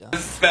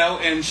Spell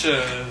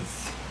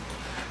inches.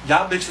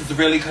 Y'all bitches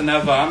really can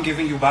never. I'm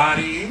giving you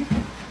body.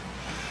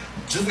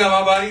 Just got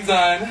my body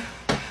done.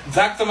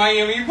 Dr.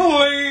 Miami,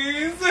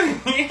 please.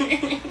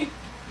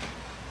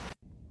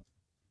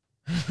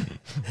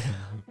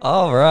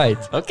 All right.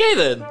 Okay,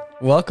 then.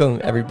 Welcome,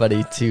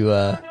 everybody,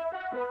 to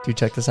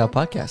Check This Out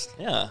podcast.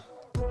 Yeah.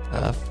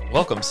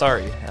 Welcome.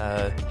 Sorry.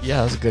 Yeah,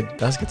 that was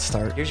a good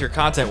start. Here's your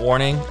content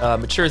warning.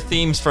 Mature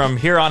themes from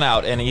here on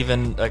out, and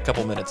even a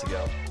couple minutes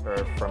ago, or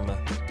from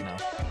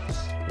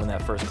when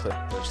that first clip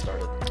first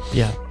started.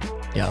 Yeah.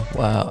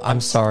 Wow.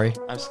 I'm sorry.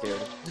 I'm scared.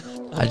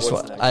 I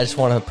just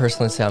want to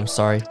personally say I'm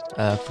sorry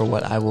for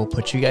what I will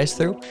put you guys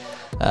through.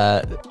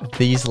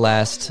 These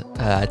last,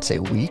 I'd say,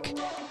 week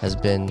has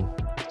been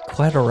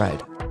quite a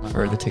ride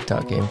for the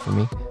TikTok game for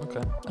me.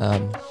 Okay.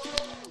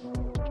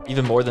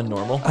 Even more than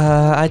normal?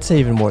 I'd say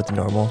even more than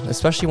normal,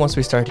 especially once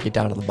we start to get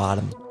down to the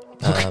bottom.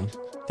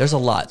 There's a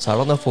lot, so I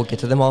don't know if we'll get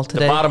to them all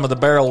today. The bottom of the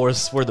barrel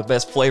was where the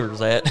best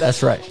flavors at.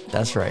 That's right.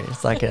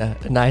 It's like a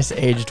nice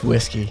aged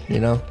whiskey, you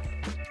know?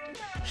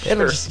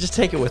 It'll just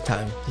take it with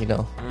time,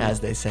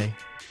 as they say.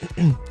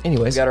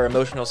 Anyways. We got our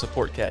emotional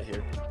support cat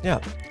here. Yeah.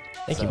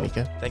 Thank you,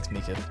 Mika. Thanks,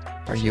 Mika.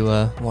 Are you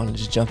want to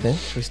just jump in?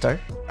 Should we start?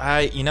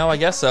 I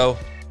guess so.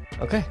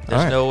 Okay.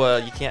 There's no,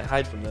 you can't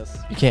hide from this.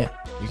 You can't.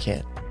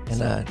 And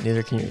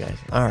neither can you guys.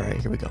 All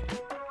right, here we go.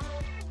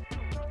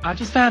 I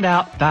just found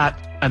out that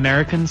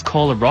Americans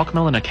call a rock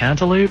melon a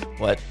cantaloupe.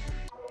 What?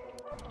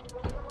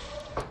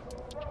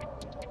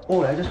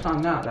 Oh, I just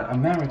found out that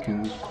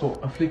Americans call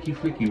a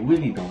flicky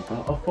willy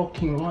donker a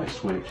fucking light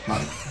switch,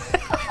 mate.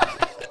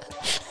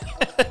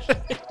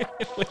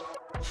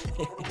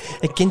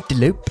 A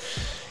cantaloupe.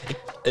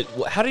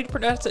 How do you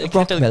pronounce it?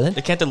 Rock melon.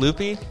 A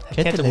cantaloupe?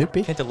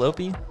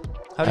 Cantaloupe?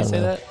 How do you say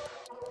that?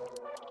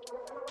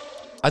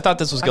 I thought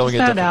this was going a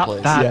different place.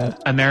 I found out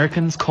that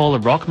Americans call a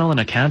rock melon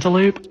a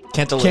cantaloupe.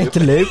 Cantaloupe.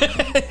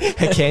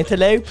 A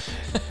cantaloupe.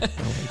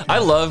 I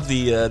love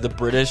the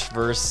British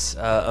versus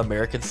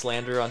American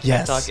slander on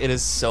TikTok. Yes. It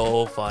is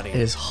so funny. It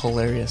is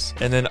hilarious.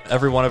 And then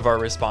every one of our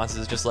responses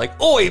is just like,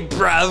 "Oi,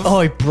 bruv.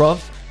 Oi,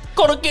 bruv.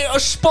 Gotta get a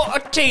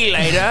spot of tea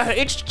later.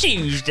 It's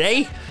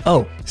Tuesday."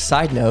 Oh,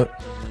 side note.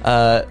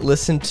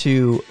 Listen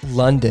to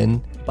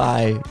London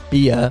by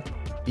Bia,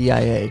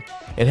 B-I-A.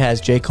 It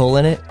has J. Cole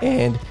in it,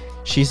 and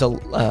she's a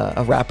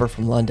rapper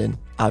from London,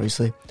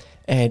 obviously.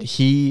 And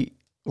he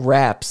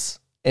raps,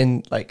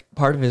 and like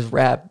part of his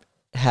rap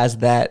has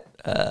that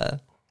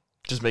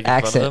just making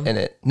accent fun of them?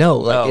 in it.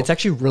 No, it's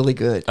actually really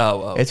good.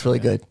 Oh, it's really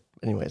good.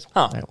 Anyways,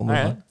 huh. All right, we'll move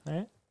on. All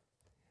right.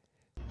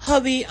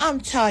 Hubby,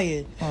 I'm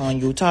tired. Oh,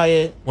 you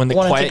tired? When the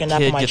Wanna quiet take a nap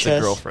kid on my gets chest?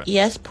 a girlfriend.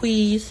 Yes,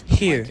 please.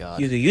 Here, God.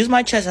 you can use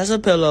my chest as a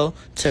pillow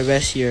to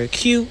rest your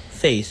cute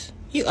face.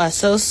 You are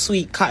so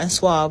sweet, cotton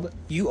swab.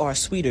 You are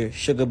sweeter,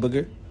 sugar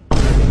booger.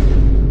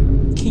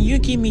 Can you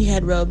give me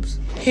head rubs?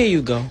 Here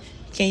you go.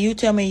 Can you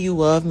tell me you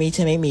love me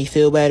to make me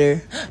feel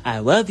better? I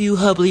love you,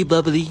 hubbly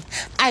bubbly.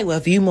 I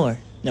love you more.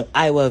 No,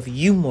 I love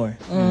you more.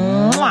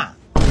 Mwah.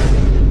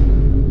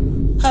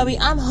 Hubby,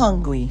 I'm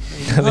hungry.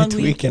 I'm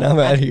tweaking. I'm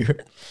out of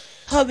here.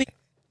 Hubby.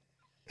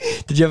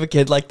 Did you have a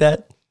kid like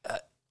that?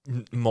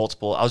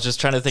 Multiple. I was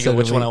just trying to think of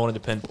which one I wanted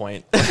to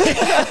pinpoint.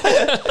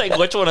 Like,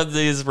 which one of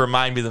these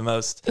remind me the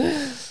most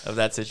of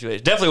that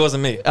situation? Definitely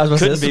wasn't me. I was going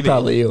to say, this is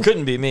probably you.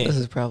 Couldn't be me. This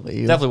is probably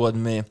you. Definitely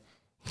wasn't me.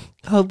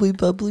 Hubbly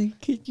bubbly,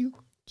 can you?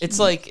 It's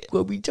like,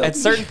 at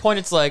certain point,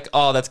 it's like,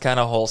 oh, that's kind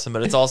of wholesome,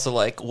 but it's also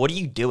like, what are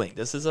you doing?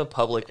 This is a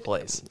public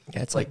place.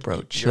 Yeah, it's like, bro,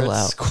 you're chill at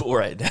out. School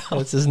right now.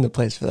 This isn't the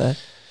place for that.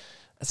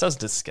 That sounds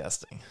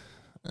disgusting.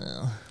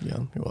 Yeah,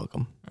 you're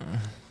welcome.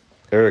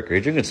 Eric, are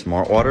you drinking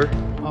smart water?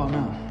 Oh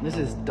no, this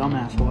is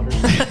dumbass water.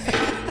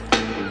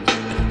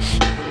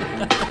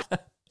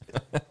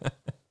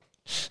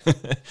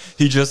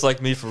 He just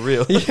like me for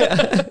real.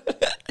 Yeah.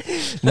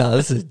 No,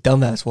 this is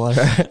dumbass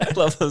water. I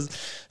love those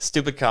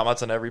stupid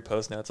comments on every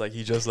post now. It's like,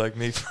 he just like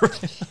me for real.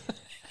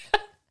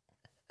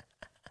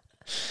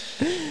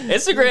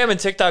 Instagram and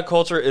TikTok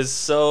culture is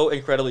so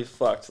incredibly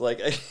fucked. Like,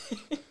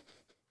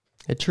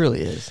 It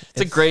truly is.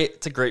 It's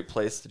a great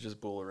place to just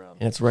bull around.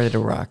 And it's ready to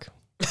rock.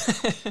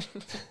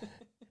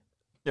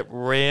 Yep,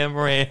 Ram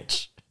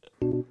Ranch.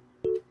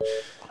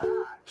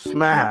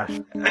 Smash.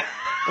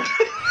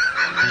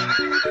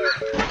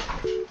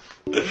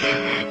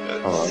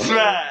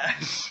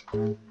 Smash!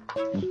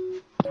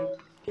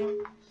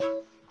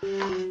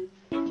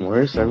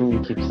 Where's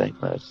everyone keeps saying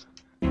this?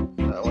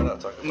 We're not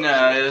talking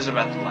about No, it was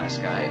about the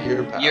last guy.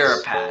 You're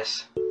a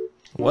pass.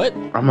 What?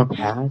 I'm a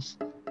pass?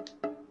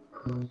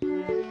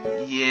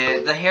 Yeah,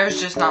 the hair's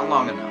just not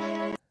long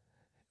enough.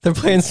 They're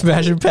playing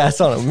Smash and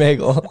Pass on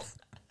Omegle.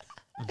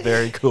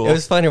 Very cool. It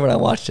was funny when I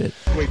watched it.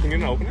 Wait, can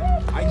you open it?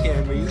 I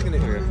can, but he's gonna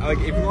hear it. Like,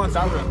 if he wants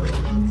out,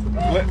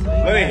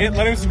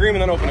 let him scream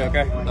and then open it,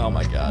 okay? Oh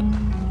my god.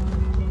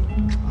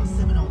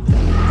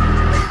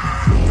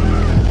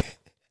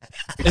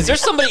 Is there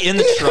somebody in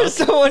the trunk?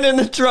 Someone in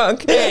the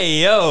trunk.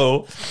 Hey,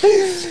 yo.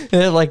 They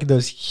have like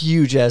those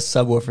huge ass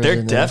subwoofers. They're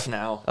in there. deaf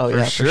now. Oh,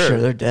 yeah, for sure.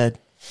 They're dead.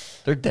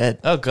 They're dead.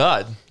 Oh,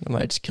 God. I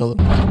might just kill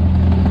them.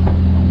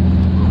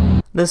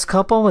 This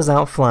couple was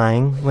out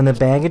flying when the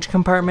baggage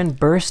compartment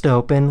burst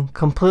open,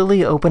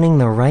 completely opening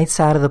the right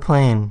side of the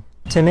plane.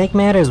 To make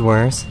matters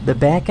worse, the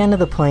back end of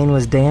the plane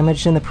was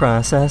damaged in the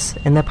process,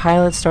 and the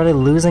pilot started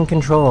losing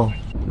control.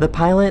 The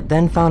pilot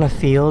then found a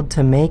field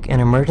to make an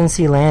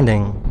emergency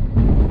landing.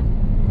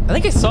 I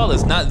think I saw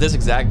this, not this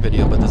exact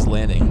video, but this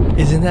landing.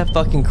 Isn't that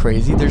fucking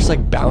crazy? They're just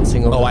like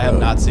bouncing over. Oh, I have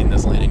not seen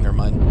this landing. Never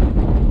mind.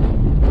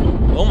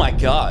 Oh my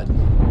god.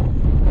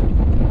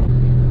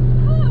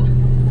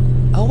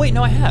 Oh wait,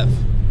 no, I have.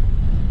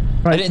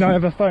 Right, now I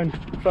have a phone.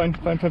 Phone.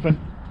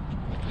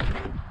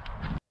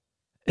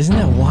 Isn't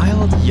that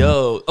wild?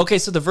 Yo, okay,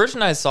 so the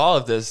version I saw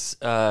of this,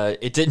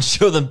 it didn't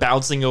show them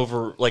bouncing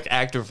over like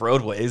active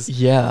roadways.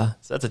 Yeah.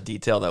 So that's a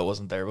detail that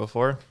wasn't there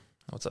before.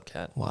 What's up,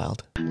 Cat?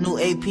 Wild. New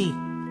AP,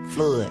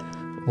 flood.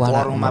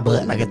 Water on my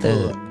butt like a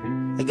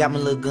thug. They got my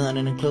little gun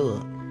in the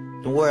club.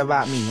 Don't worry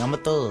about me, I'm a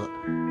thug.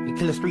 You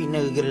kill a street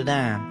nigga, get a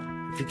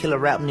dime. If you kill a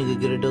rap nigga,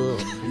 get a dub.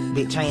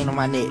 Big chain on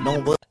my neck,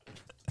 don't bust.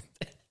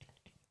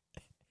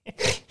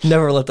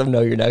 Never let them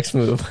know your next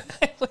move.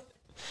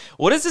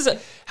 What is this?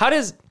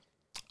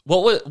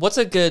 What's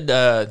a good,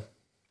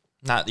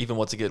 not even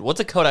what's a good, what's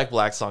a Kodak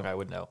Black song I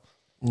would know?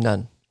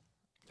 None.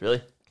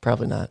 Really?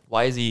 Probably not.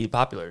 Why is he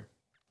popular?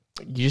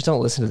 You just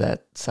don't listen to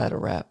that side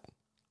of rap.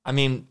 I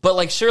mean, but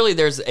like surely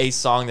there's a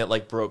song that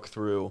like broke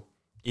through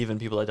even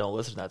people that don't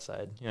listen to that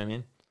side. You know what I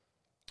mean?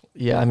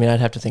 Yeah, I mean,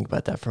 I'd have to think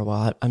about that for a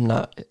while. I'm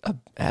not an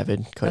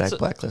avid Kodak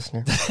Black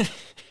listener.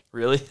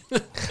 Really?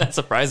 That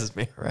surprises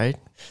me. Right?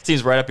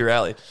 Seems right up your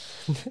alley.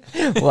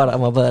 What on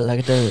my butt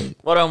like a thug?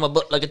 What on my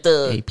butt like a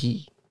thug? AP.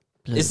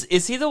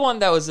 Is he the one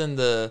that was in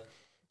the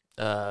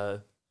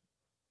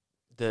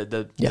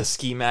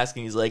ski mask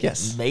and he's like,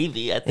 yes,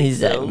 maybe, I think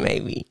he's so. like,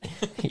 maybe.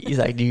 He's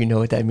like, do you know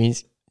what that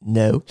means?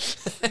 No.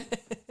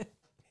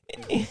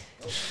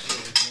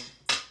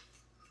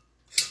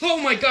 Oh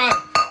my god!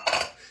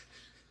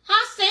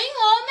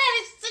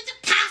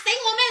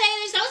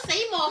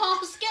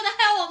 Scare the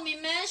hell out of me,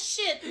 man.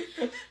 Shit.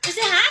 Is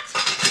it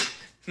hot?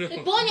 No. They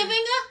blow in your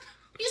finger?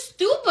 You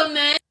stupid,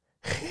 man.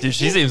 Dude,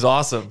 she seems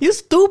awesome. You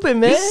stupid,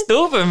 man. You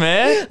stupid,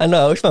 man. I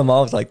know. I wish my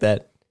mom was like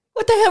that.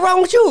 What the hell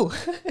wrong with you?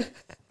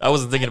 I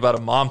wasn't thinking about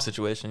a mom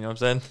situation, you know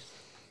what I'm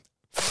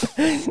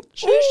saying?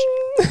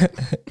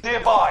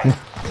 Stand by.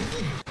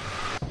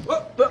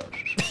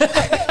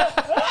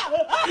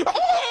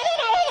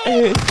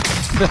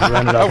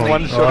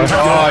 One shot.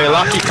 Oh, you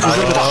lucky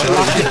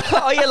cunt.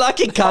 Oh, you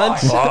lucky cunt.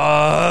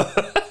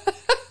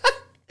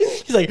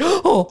 He's like,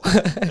 oh.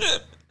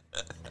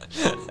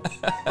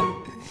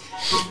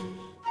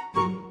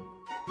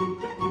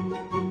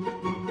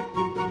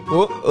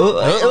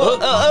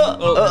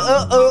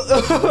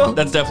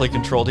 That's definitely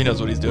controlled. He knows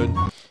what he's doing.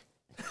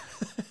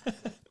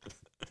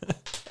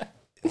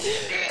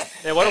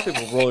 Man, why don't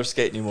people roller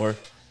skate anymore?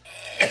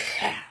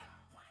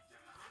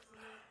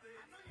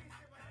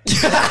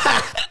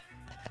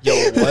 Yo,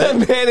 what? That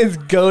man is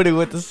goated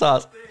with the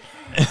sauce.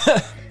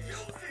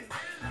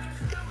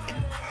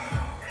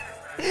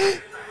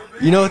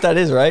 You know what that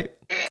is, right?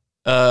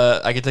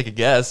 I can take a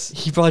guess.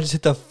 He probably just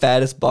hit the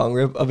fattest bong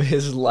rip of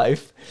his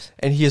life,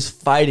 and he is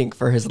fighting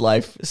for his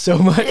life so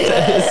much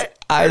that his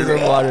eyes are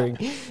watering.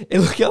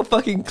 And look how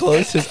fucking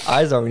close his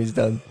eyes are when he's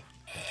done.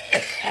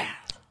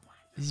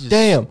 He's just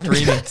Damn.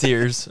 streaming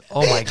tears.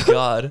 Oh my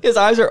god. His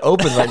eyes are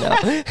open right now.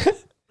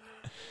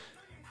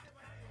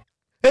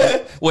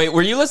 Wait,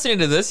 were you listening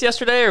to this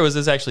yesterday, or was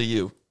this actually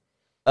you?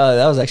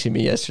 That was actually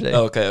me yesterday.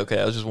 Oh, okay.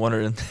 I was just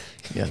wondering.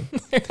 Yeah.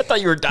 I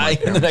thought you were dying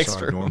in the next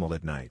room. Normal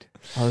at night.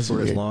 Oh, For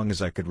as long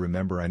as I could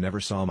remember, I never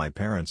saw my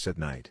parents at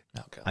night.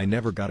 Okay. I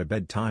never got a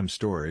bedtime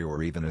story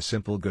or even a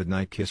simple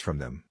goodnight kiss from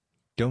them.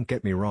 Don't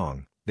get me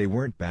wrong, they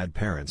weren't bad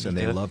parents and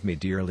they loved me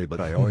dearly,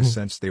 but I always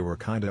sensed they were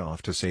kinda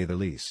off, to say the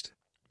least.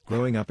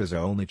 Growing up as an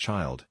only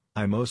child,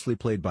 I mostly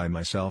played by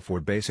myself or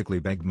basically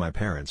begged my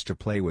parents to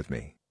play with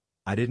me.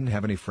 I didn't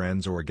have any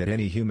friends or get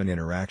any human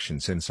interaction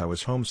since I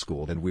was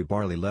homeschooled, and we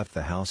barely left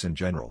the house in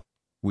general.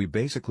 We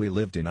basically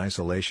lived in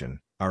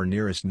isolation. Our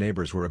nearest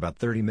neighbors were about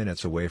 30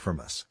 minutes away from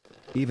us.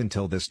 Even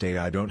till this day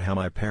I don't know how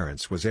my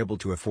parents was able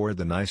to afford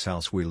the nice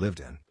house we lived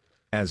in.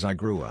 As I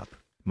grew up,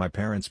 my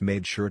parents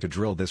made sure to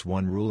drill this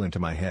one rule into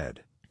my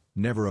head.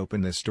 Never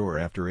open this door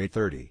after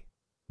 8:30.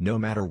 No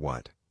matter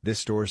what,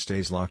 this door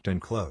stays locked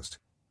and closed.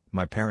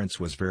 My parents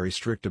was very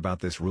strict about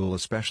this rule,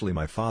 especially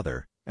my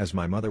father, as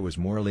my mother was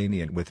more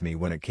lenient with me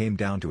when it came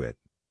down to it.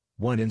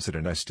 One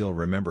incident I still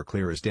remember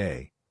clear as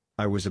day.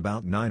 I was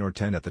about 9 or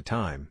 10 at the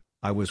time.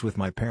 I was with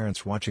my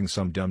parents watching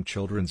some dumb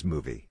children's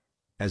movie.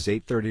 As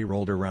 8:30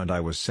 rolled around, I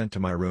was sent to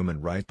my room,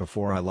 and right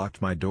before I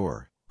locked my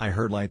door, I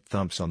heard light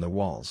thumps on the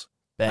walls.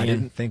 Banging. I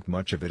didn't think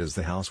much of it, as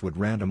the house would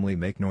randomly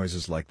make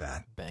noises like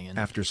that. Banging.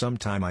 After some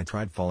time I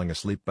tried falling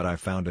asleep, but I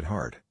found it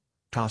hard.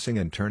 Tossing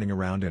and turning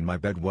around in my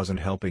bed wasn't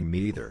helping me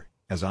either,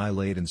 as I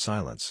laid in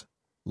silence.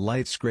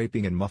 Light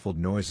scraping and muffled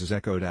noises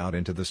echoed out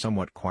into the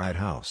somewhat quiet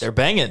house. They're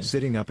banging.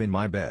 Sitting up in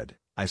my bed,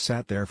 I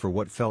sat there for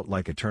what felt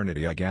like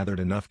eternity. I gathered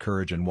enough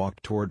courage and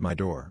walked toward my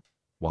door.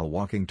 While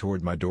walking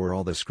toward my door,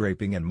 all the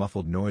scraping and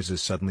muffled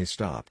noises suddenly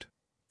stopped.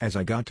 As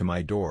I got to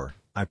my door,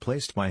 I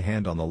placed my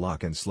hand on the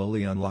lock and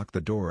slowly unlocked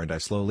the door, and I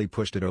slowly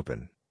pushed it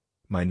open.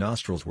 My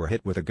nostrils were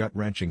hit with a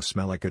gut-wrenching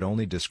smell I could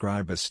only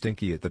describe as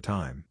stinky at the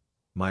time.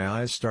 My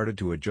eyes started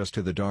to adjust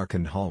to the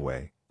darkened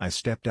hallway. I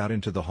stepped out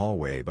into the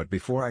hallway, but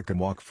before I could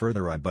walk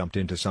further I bumped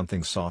into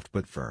something soft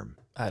but firm.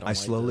 I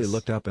slowly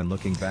looked up, and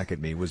looking back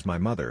at me was my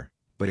mother,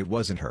 but it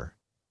wasn't her.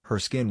 Her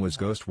skin was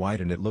ghost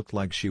white and it looked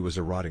like she was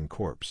a rotting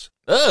corpse.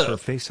 Her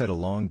face had a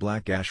long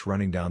black gash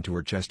running down to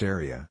her chest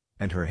area,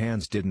 and her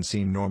hands didn't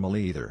seem normal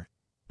either.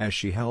 As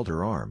she held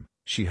her arm,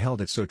 she held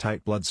it so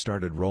tight blood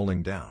started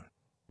rolling down.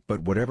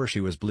 But whatever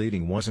she was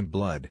bleeding wasn't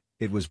blood,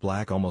 it was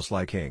black, almost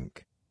like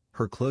ink.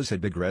 Her clothes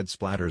had big red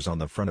splatters on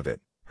the front of it,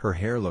 her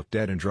hair looked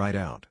dead and dried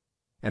out.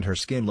 And her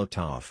skin looked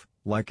off,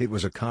 like it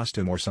was a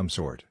costume or some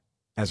sort.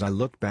 As I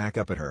looked back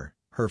up at her,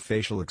 her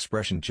facial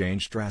expression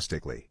changed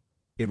drastically.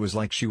 It was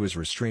like she was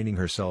restraining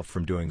herself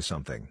from doing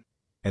something.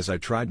 As I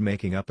tried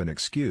making up an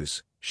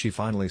excuse, she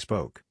finally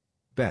spoke.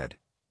 "Bed.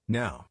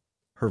 Now."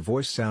 Her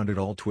voice sounded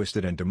all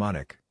twisted and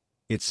demonic.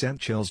 It sent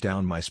chills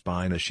down my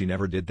spine as she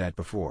never did that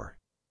before.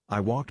 I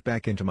walked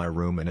back into my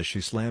room, and as she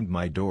slammed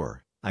my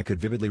door, I could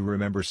vividly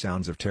remember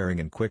sounds of tearing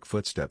and quick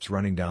footsteps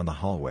running down the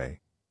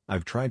hallway.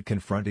 I've tried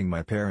confronting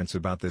my parents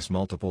about this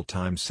multiple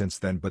times since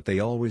then, but they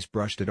always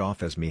brushed it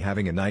off as me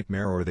having a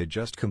nightmare, or they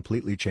just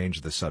completely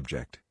changed the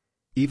subject.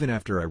 Even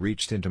after I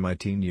reached into my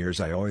teen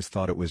years, I always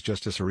thought it was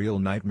just a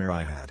surreal nightmare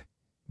I had.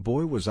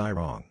 Boy, was I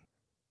wrong.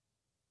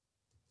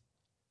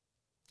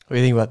 What do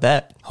you think about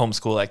that?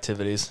 Homeschool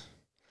activities.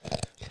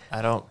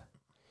 What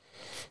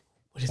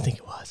do you think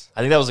it was?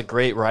 I think that was a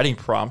great writing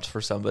prompt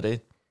for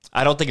somebody.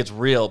 I don't think it's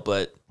real,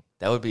 but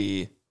that would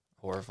be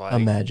horrifying.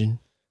 Imagine.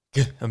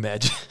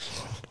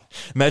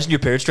 Imagine your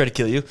parents try to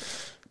kill you.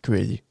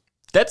 Crazy.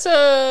 That's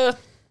I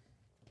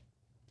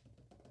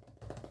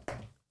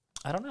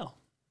don't know.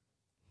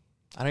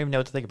 I don't even know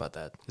what to think about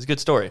that. It's a good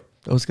story.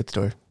 That was a good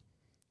story.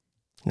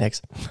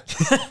 Next.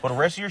 For the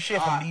rest of your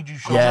shift, I need you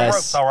to show Yes. some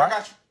ropes, all right? I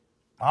got you.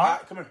 All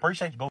right, come here.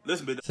 Appreciate you. Go.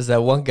 Listen, bitch. This is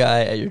that one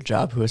guy at your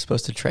job who is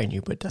supposed to train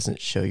you but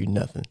doesn't show you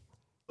nothing.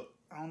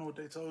 I don't know what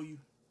they told you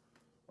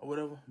or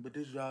whatever, but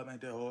this job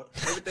ain't that hard.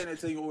 Everything they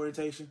tell you in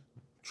orientation,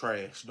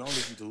 trash. Don't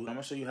listen to it. I'm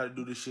gonna show you how to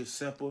do this shit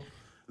simple.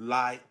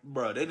 Like,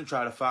 bro, they didn't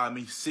try to fire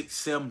me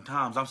 6-7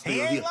 times. I'm still He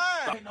ain't here.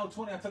 lying. I ain't no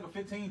 20. I took a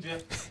 15,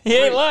 Jeff. He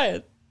ain't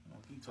lying.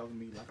 Don't keep talking to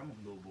me like I'm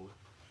a little boy.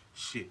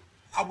 Shit.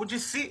 I would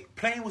just sit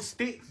playing with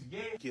sticks. Yeah.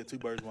 Kill two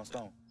birds with one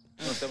stone.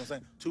 You know what I'm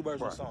saying? Two birds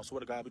with one stone.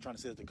 Swear to God, I be trying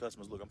to sell it to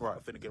customers. Look, I'm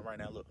finna get it right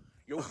now. Look.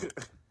 Yo,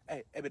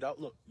 hey, big dog,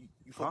 look.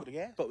 You fuck with the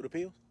gas? Fuck with the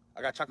pills?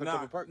 I got chocolate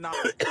covered perk. Nah.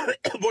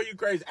 Boy, you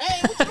crazy.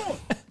 Hey, what you doing?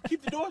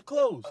 Keep the door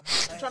closed.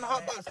 I'm trying to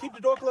hot box. Keep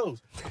the door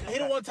closed.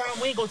 Hit it one time.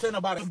 We ain't gonna tell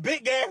nobody.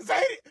 Big gas,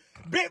 ain't it?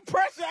 Big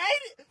pressure,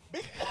 ain't it?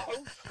 Big.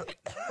 You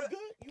good?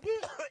 You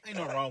good? Ain't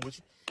nothing wrong with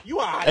you. You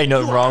alright. Ain't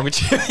nothing wrong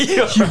with you.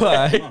 You all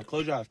right? Come on,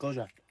 close your eyes. Close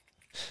your eyes.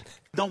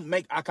 Don't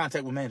make eye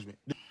contact with management.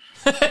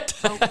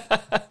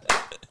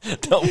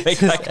 Don't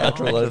make eye contact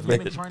You with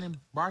been me. training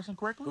Bryson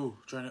correctly? Who?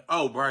 Training?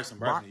 Oh, Bryson.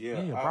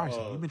 Yeah. Yeah,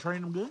 Bryson. You been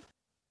training him good?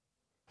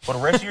 For the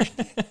rest of your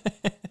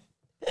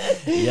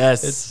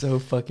Yes. It's so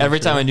fucking Every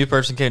true. time a new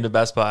person came to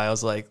Best Buy, I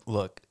was like,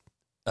 look,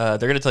 they're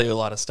going to tell you a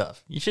lot of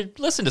stuff. You should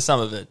listen to some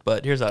of it,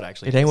 but here's how it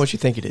actually It ain't is. what you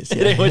think it is.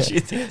 It ain't what you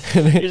think.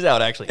 Here's how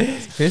it actually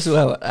is. Here's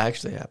how it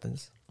actually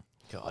happens.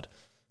 God.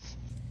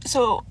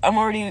 So I'm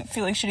already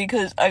feeling shitty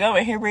because I got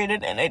my hair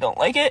braided and I don't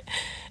like it.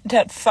 It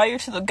had fire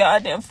to the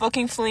goddamn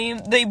fucking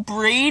flame. They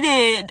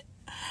braided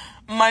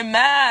my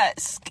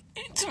mask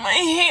into my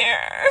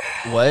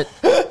hair. What?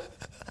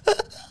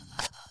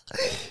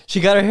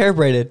 She got her hair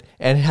braided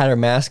and had her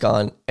mask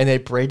on, and they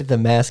braided the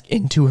mask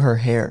into her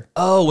hair.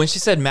 Oh, when she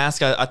said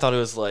mask, I thought it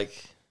was like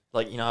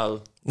you know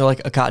how... No,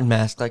 like a cotton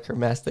mask, like her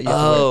mask that you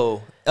have to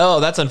wear. Oh,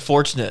 that's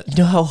unfortunate. You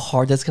know how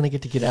hard that's going to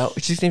get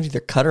out? She's going to either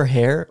cut her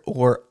hair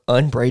or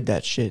unbraid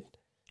that shit.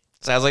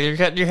 Sounds like you're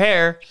cutting your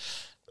hair.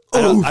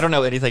 I don't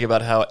know anything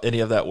about how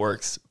any of that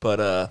works,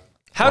 but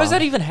how does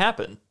that even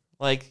happen?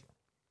 Like,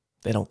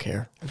 they don't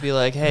care. It'd be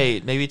like, hey,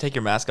 maybe take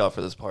your mask off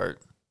for this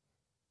part.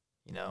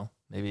 You know,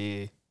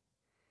 maybe...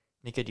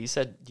 Nika, do you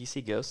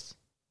see ghosts?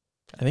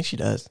 I think she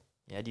does.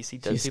 Yeah, do you see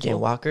Do dead you see people?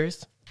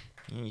 skinwalkers?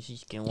 Yeah, you see You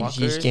skinwalkers?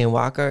 see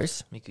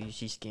skinwalkers? Nika, you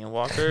see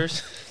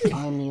skinwalkers?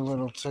 I'm your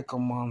little tickle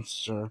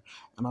monster,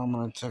 and I'm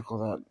gonna tickle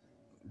that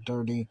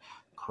dirty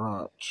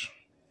crotch.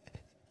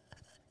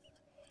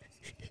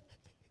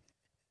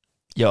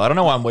 Yo, I don't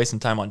know why I'm wasting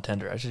time on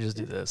Tinder. I should just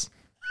do this.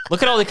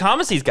 Look at all the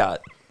comments he's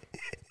got.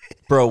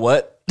 Bro,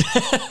 what?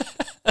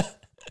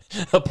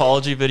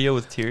 Apology video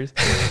with tears.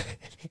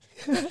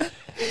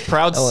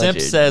 Proud Simp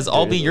says,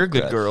 I'll be your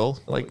good girl.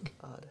 Like,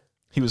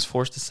 he was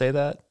forced to say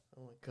that.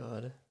 Oh my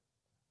God.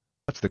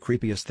 What's the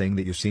creepiest thing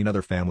that you've seen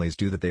other families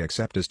do that they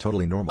accept as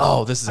totally normal?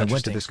 Oh, this is I went to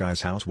interesting. this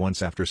guy's house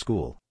once after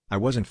school. I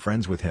wasn't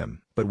friends with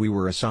him, but we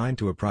were assigned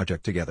to a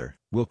project together.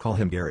 We'll call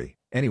him Gary.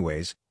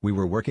 Anyways, we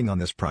were working on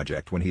this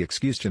project when he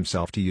excused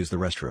himself to use the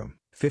restroom.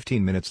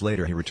 15 minutes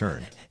later he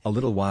returned. A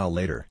little while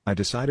later, I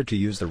decided to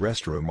use the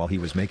restroom while he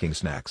was making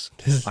snacks.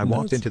 I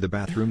walked into the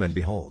bathroom and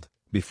behold,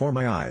 Before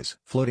my eyes,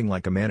 floating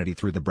like a manatee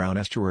through the brown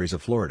estuaries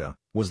of Florida,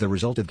 was the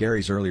result of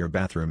Gary's earlier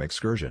bathroom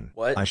excursion.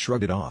 What? I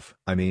shrugged it off.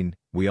 I mean,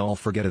 we all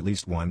forget at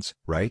least once,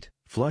 right?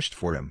 Flushed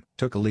for him,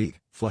 took a leak,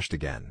 flushed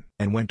again,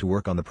 and went to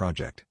work on the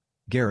project.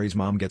 Gary's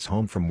mom gets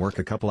home from work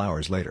a couple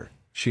hours later.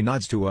 She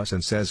nods to us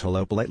and says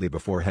hello politely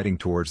before heading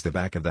towards the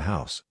back of the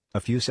house.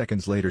 A few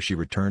seconds later she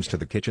returns to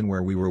the kitchen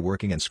where we were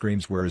working and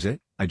screams, "Where is it?"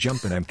 I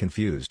jump and I'm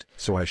confused,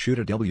 so I shoot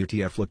a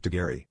WTF look to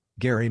Gary.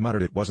 Gary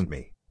muttered it wasn't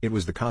me, it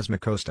was the Cosmic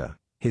Costa.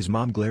 His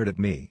mom glared at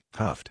me,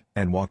 huffed,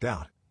 and walked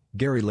out.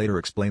 Gary later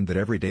explained that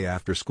every day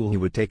after school he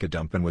would take a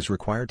dump and was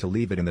required to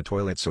leave it in the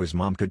toilet so his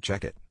mom could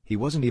check it. He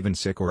wasn't even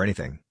sick or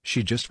anything.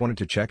 She just wanted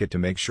to check it to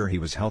make sure he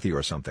was healthy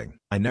or something.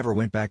 I never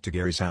went back to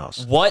Gary's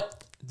house.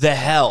 What the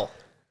hell?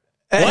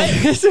 What?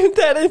 Isn't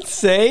that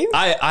insane?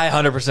 I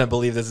 100%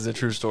 believe this is a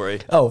true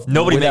story. Oh,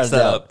 nobody without makes a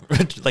that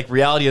doubt. up. Like,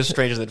 reality is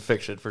stranger than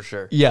fiction, for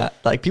sure. Yeah,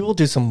 like people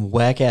do some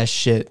whack ass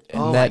shit,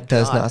 and Oh that my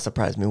does God. not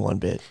surprise me one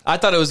bit. I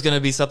thought it was going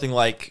to be something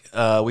like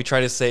we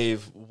try to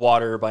save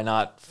water by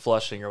not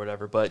flushing or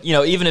whatever. But, you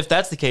know, even if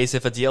that's the case,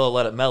 if it's yellow,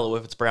 let it mellow.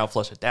 If it's brown,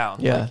 flush it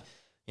down. Yeah. Like,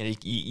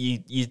 you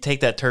know, you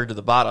take that turd to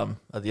the bottom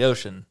of the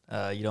ocean.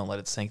 You don't let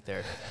it sink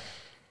there.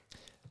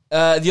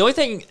 The only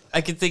thing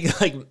I could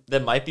think like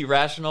that might be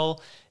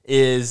rational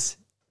is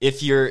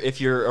if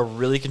you're a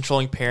really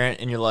controlling parent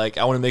and you're like,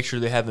 I want to make sure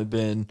they haven't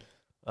been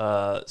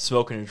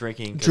smoking and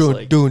drinking, 'cause,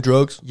 like, doing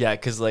drugs. yeah,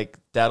 because like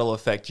that'll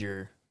affect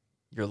your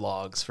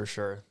logs for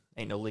sure.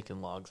 Ain't no leaking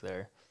logs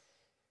there.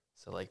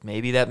 So like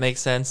maybe that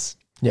makes sense.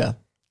 Yeah,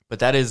 But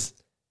that is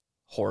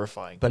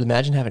horrifying. but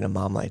imagine having a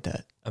mom like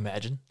that.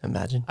 Imagine.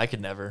 I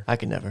could never. I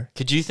could never.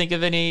 Could you think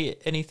of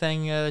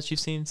anything that you've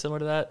seen similar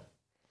to that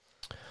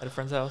at a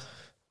friend's house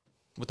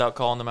without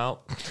calling them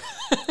out?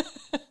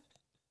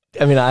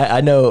 I mean,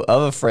 I know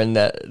of a friend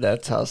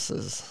that's house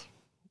is,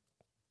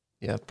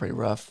 yeah, pretty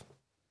rough.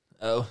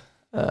 Oh.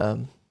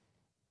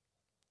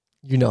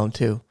 You know him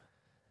too.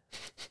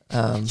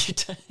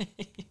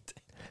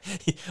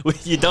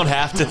 You don't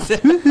have to.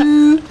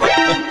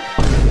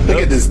 Look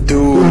at this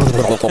dude.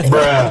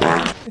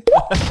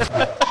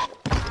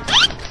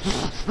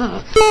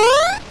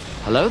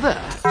 Hello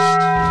there.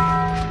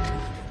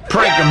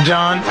 Prank him,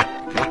 John.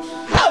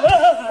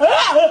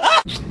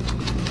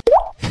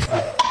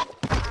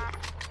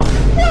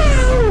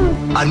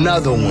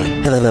 Another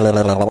one.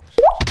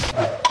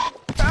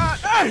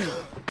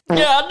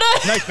 Yeah,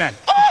 nice man.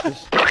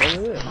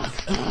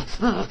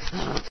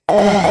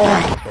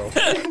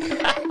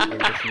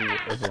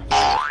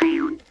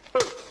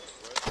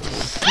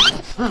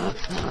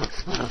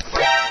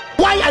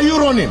 Why are you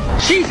running?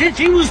 She said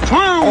she was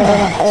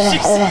 12. She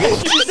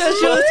said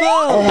she was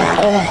 12.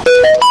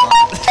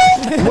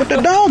 What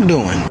the dog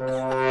doing?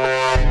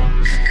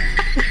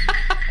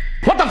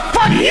 What the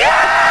fuck?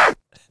 Yeah!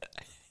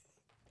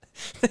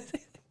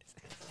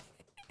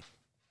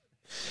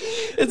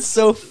 It's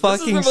so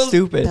fucking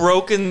stupid.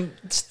 Broken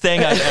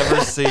thing I've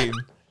ever seen.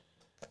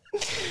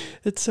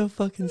 It's so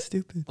fucking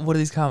stupid. What do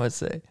these comments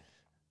say?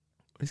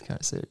 What do these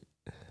comments say?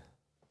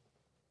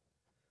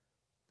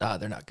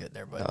 They're not good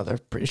there, but no, they're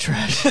pretty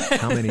trash.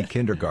 How many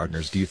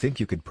kindergartners do you think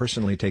you could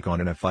personally take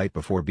on in a fight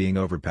before being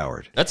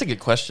overpowered? That's a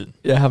good question.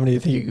 Yeah, how many do you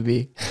think you could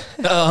be?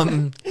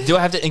 Do I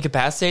have to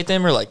incapacitate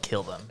them or like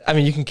kill them? I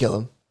mean, you can kill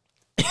them.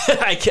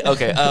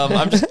 Okay.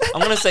 I'm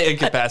gonna say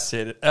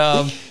incapacitated.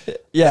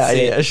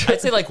 Yeah, sure. I'd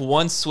say like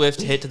one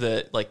swift hit to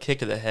the kick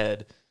to the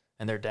head,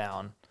 and they're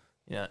down.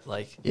 Yeah,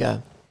 like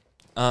yeah.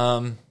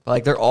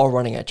 Like they're all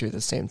running at you at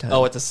the same time.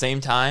 Oh, at the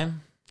same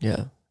time?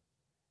 Yeah.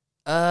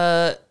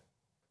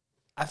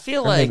 I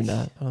feel Or like maybe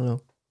not. I don't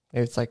know.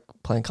 Maybe it's like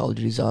playing Call of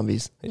Duty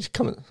Zombies. They just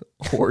come in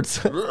hordes.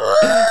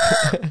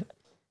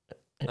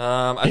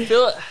 I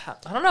feel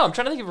I don't know. I'm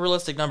trying to think of a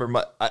realistic number.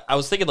 But I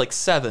was thinking like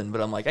 7, but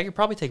I'm like I could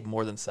probably take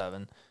more than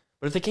 7.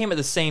 But if they came at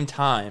the same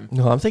time,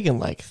 No, I'm thinking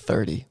like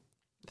 30.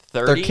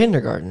 30. They're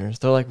kindergartners.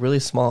 They're like really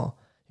small.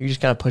 You just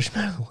kind of push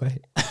them out of the way.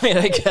 I mean,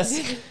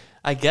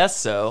 I guess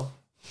so.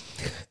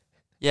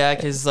 Yeah,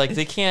 because like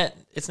they can't.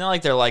 It's not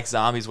like they're like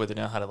zombies where they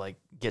know how to like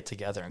get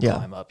together and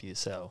climb up you.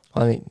 So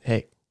I mean,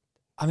 hey,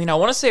 I mean, I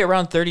want to say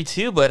around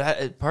 32,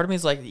 but part of me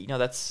is like,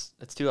 that's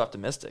too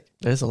optimistic.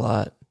 there's a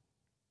lot.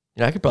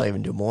 You know, I could probably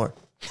even do more.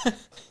 Let's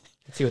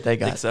see what they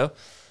got. Think so?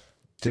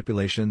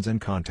 Stipulations and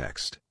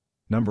context.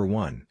 Number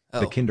 1, Oh.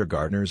 the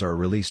kindergartners are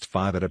released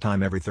 5 at a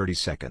time every 30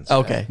 seconds.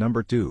 Okay.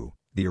 Number 2,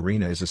 the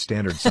arena is a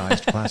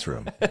standard-sized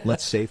classroom,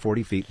 let's say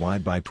 40 feet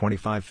wide by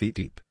 25 feet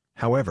deep.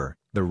 However,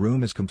 the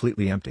room is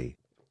completely empty.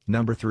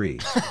 Number 3,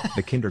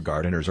 the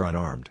kindergartners are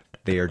unarmed.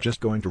 They are just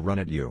going to run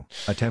at you,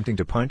 attempting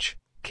to punch,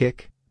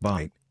 kick,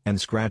 bite, and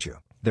scratch you.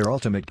 Their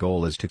ultimate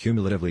goal is to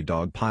cumulatively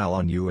dogpile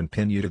on you and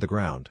pin you to the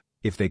ground.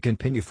 If they can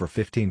pin you for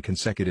 15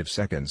 consecutive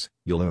seconds,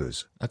 you'll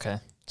lose. Okay.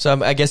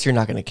 So I guess you're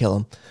not going to kill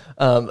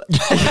him.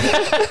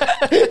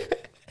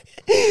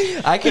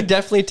 I could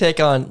definitely take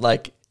on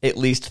like at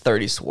least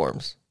 30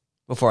 swarms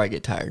before I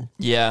get tired.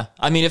 Yeah.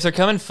 I mean, if they're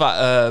coming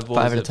 5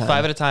 at a time.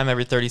 5 at a time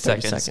every 30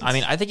 30 seconds. seconds. I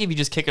mean, I think if you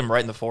just kick them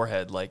right in the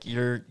forehead, like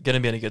you're going to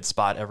be in a good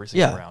spot every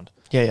single round.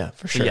 Yeah,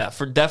 for So sure. yeah,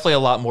 for definitely a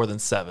lot more than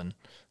 7.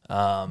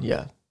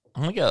 Yeah.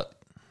 I'm gonna go.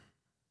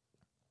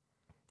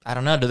 I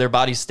don't know. Do their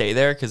bodies stay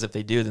there? Because if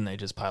they do, then they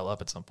just pile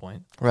up at some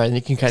point. Right, and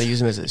you can kind of use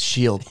them as a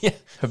shield, Yeah.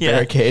 a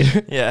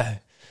barricade. Yeah.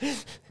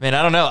 Man,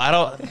 I don't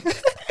know.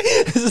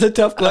 This is a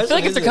tough question. I feel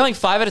like if they're coming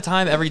 5 at a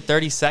time every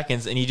 30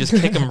 seconds and you just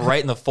kick them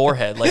right in the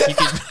forehead, like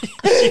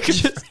you could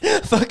just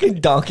fucking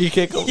donkey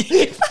kick them.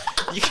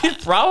 You could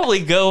probably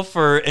go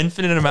for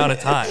infinite amount of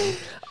time.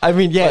 I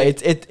mean, yeah,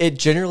 it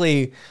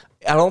generally.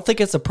 I don't think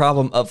it's a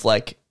problem of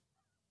like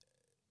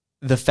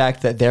the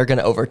fact that they're going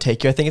to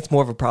overtake you. I think it's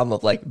more of a problem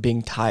of like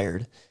being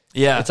tired.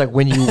 Yeah. It's like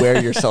when you wear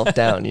yourself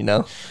down, you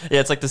know? Yeah,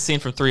 it's like the scene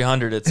from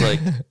 300. It's like,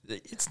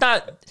 it's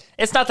not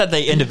that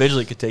they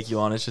individually could take you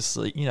on. It's just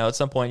like, at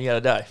some point you got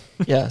to die.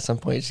 Yeah, at some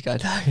point you just got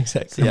to die.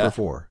 Exactly. Number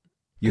 4.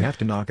 You have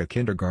to knock a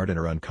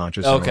kindergartner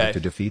unconscious in order to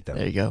defeat them.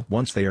 There you go.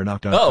 Once they are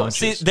knocked Oh,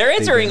 unconscious, see, they're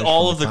answering vanish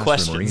all from of the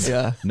classroom questions.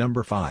 arena. Yeah.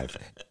 Number 5.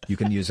 You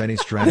can use any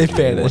strategy to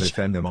vanish.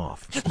 fend them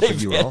off. They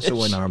But you are also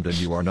vanish. unarmed and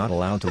you are not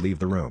allowed to leave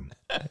the room.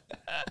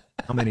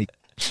 How many?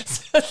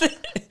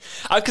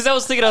 Because I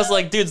was thinking, I was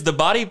like, dudes, the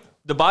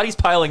body's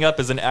piling up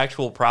is an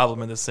actual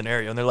problem in this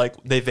scenario. And they're like,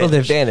 they vanish. Oh,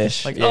 they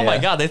vanish. Like, Yeah. oh my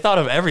God, they thought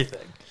of everything.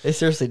 They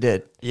seriously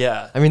did.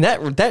 Yeah. I mean,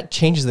 that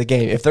changes the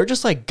game. If they're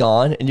just like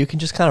gone and you can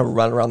just kind of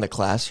run around the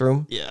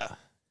classroom. Yeah.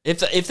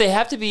 If they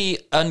have to be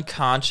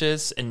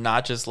unconscious and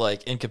not just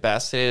like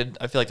incapacitated,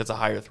 I feel like that's a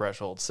higher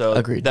threshold. So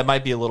Agreed. that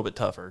might be a little bit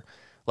tougher.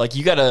 Like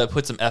you got to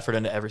put some effort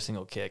into every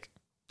single kick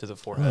to the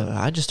forehead.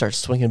 I just start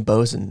swinging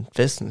bows and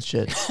fists and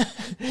shit.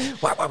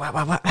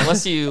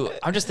 Unless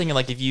I'm just thinking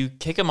like if you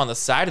kick them on the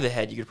side of the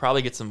head, you could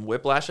probably get some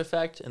whiplash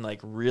effect and like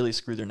really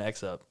screw their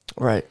necks up.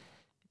 Right.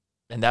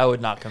 And that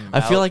would knock them out.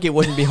 I feel like it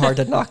wouldn't be hard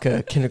to knock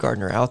a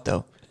kindergartner out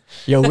though.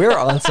 Yo, we're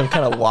on some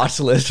kind of watch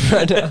list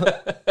right now.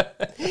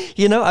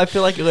 I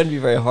feel like it wouldn't be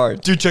very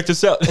hard. Dude, check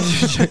this out.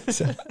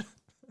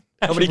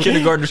 How many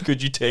kindergartners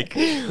could you take?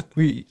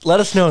 Let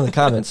us know in the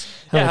comments.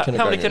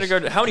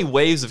 How many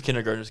waves of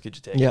kindergartners could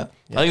you take? Yeah.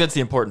 I think that's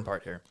the important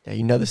part here. Yeah,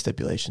 you know the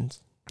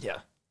stipulations. Yeah.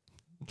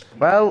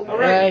 Well,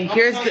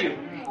 here's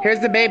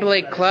the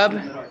Beyblade Club.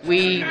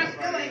 We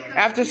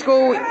after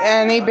school,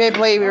 any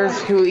Beybladers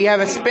who you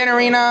have a spin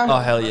arena. Oh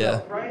hell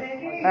yeah.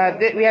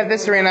 We have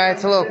this arena.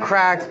 It's a little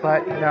cracked,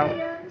 but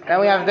Then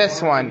we have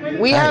this one.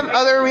 We have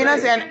other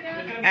arenas, and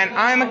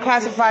I'm a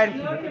classified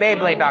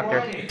Beyblade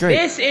doctor. Great.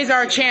 This is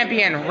our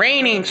champion,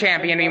 reigning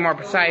champion, to be more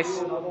precise.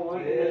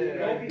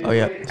 Oh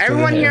yeah.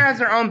 Everyone here has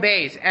their own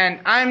bays, and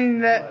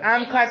I'm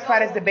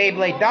classified as the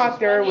Beyblade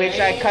doctor, which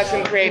I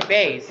custom create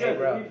bays.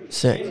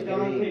 Sick.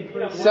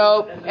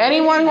 So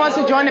anyone who wants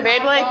to join the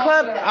Beyblade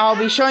Club, I'll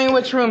be showing you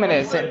which room it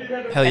is in.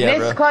 Hell yeah,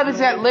 and this bro. club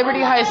is at Liberty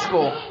High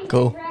School.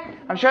 Cool.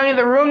 I'm showing you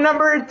the room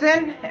number it's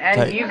in, and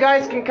Tight. you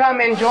guys can come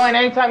and join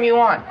anytime you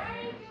want.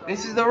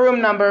 This is the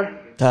room number.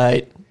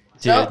 Tight.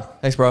 Dude. So-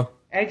 Thanks, bro.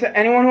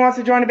 Anyone who wants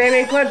to join the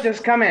Beyblade Club,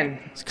 just come in.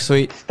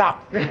 Sweet.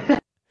 Stop.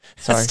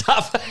 Sorry.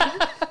 Stop.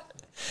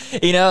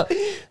 That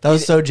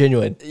was so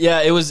genuine.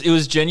 Yeah, it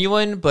was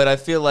genuine, but I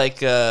feel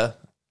like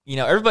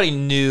everybody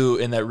knew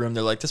in that room.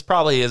 They're like, this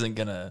probably isn't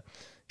gonna,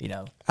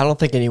 I don't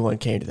think anyone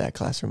came to that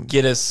classroom.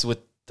 get us with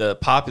the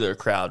popular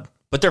crowd.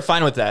 But they're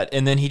fine with that.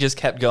 And then he just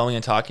kept going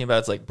and talking about it.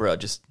 It's like, bro,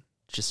 just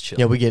chill.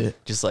 Yeah, we get it.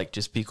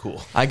 Just be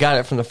cool. I got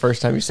it from the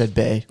first time you said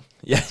Bay.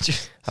 Yeah,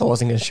 I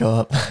wasn't going to show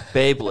up.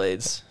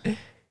 Beyblades.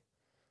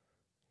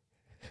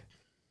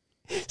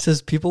 It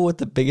says people with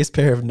the biggest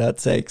pair of nut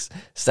sacks.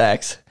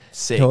 Sakes.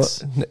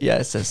 Yeah,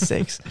 it says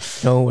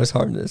sakes. No one was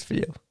harmed in this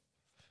video.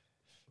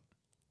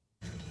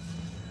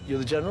 You're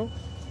the general?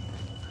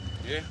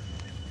 Yeah.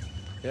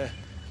 Yeah.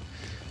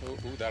 Who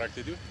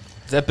directed you?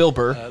 Is that Bill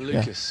Burr?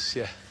 Lucas,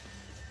 yeah.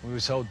 We were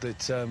told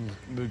that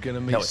we were going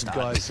to meet No, it's some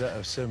not. guys that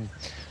have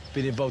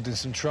been involved in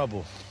some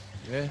trouble.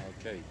 Yeah?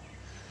 Okay.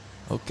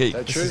 Okay.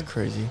 That This true? is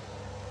crazy.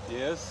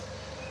 Yes.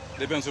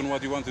 Depends on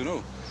what you want to know.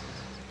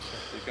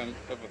 You can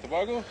have a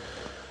tobacco.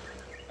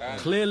 And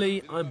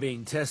Clearly, I'm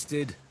being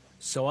tested,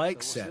 so I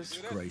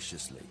accept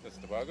graciously. that's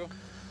tobacco.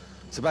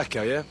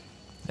 Tobacco, yeah?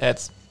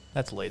 That's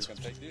lace.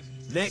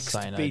 Next,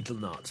 Cyanide. beetle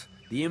nut,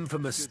 the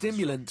infamous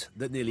stimulant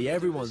that nearly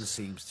everyone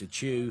seems to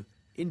chew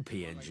in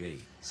PNG.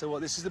 So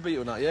what, this is the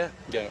beetle nut, yeah?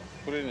 Yeah.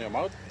 Put it in your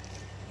mouth.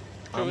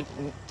 Chew it.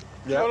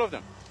 yeah. All of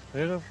them.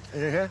 Here you go.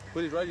 Here.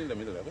 Put it right in the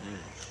middle of it.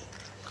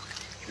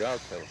 Go out,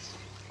 fellas.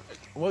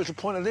 What's the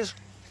point of this?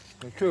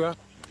 Cool, huh?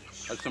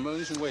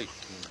 Accumulation weight.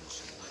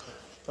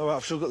 All right,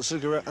 I've still got the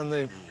cigarette and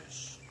they're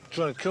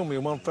trying to kill me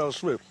in one fell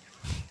swoop.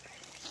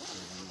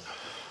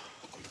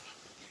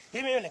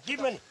 Give me money, give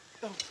me money.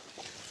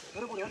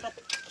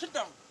 Sit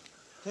down.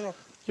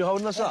 You're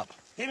holding us up?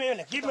 Give me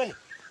money, give me money.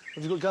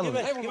 Have you got a gun Give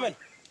on me it? money, give me money.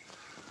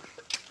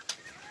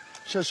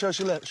 Show us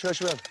your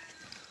round.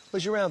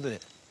 Where's your round in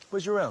it?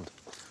 Where's your round?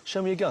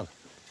 Show me your gun.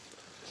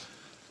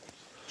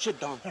 Sit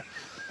down.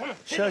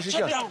 Show us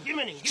your gun. Sit down, give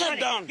money, give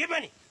money, give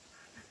money,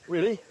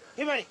 Really?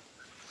 give money.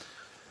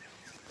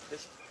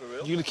 For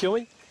real? You gonna kill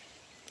me?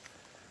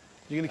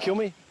 You gonna kill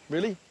me?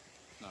 Really?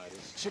 No, it is.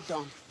 Sit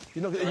down.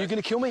 You're not. Are you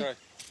gonna kill me?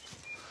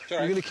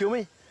 Sorry. You gonna kill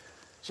me?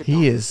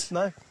 He is.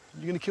 No.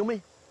 You gonna kill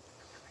me?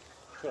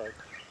 Sorry.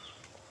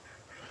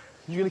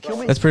 You gonna kill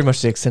me? That's pretty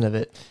much the extent of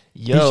it.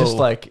 Yo. He's just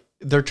like,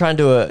 they're trying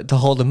to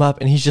hold him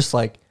up, and he's just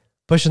like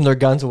pushing their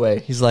guns away.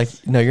 He's like,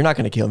 no, you're not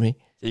going to kill me.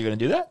 Are you going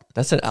to do that?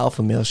 That's an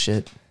alpha male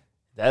shit.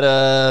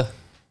 That,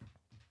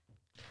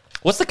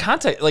 what's the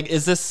context? Like,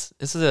 is this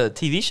a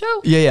TV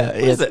show? Yeah. What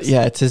is this?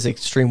 Yeah, it's his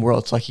extreme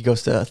world. It's like he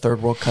goes to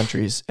third world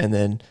countries, and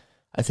then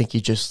I think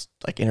he just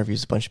like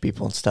interviews a bunch of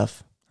people and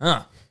stuff.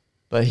 Huh.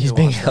 But he's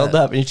being held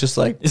up, and he's just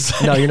like,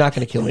 no, you're not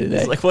going to kill me today.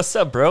 He's like, what's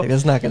up, bro? Like,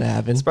 that's not going to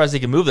happen. I'm surprised he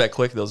can move that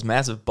quick. Those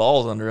massive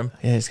balls under him.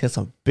 Yeah, he's got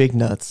some big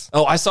nuts.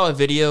 Oh, I saw a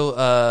video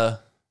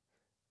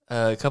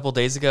a couple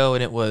days ago,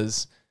 and it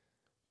was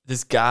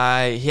this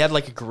guy. He had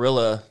like a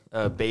gorilla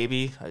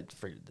baby. I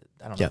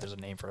don't know if there's a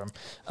name for him.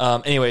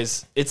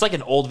 Anyways, it's like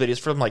an old video.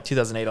 It's from like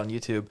 2008 on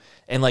YouTube.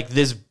 And like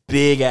this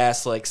big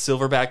ass like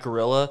silverback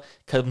gorilla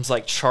comes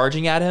like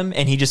charging at him,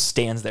 and he just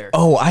stands there.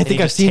 Oh, I And think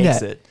he I've just seen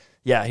takes that. it.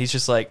 Yeah, he's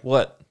just like,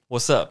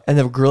 what's up? And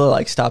the gorilla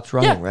like stops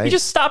running, Yeah, right? he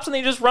just stops and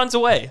then he just runs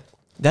away.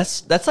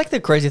 That's like the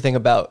crazy thing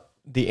about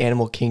the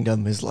animal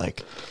kingdom is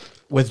like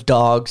with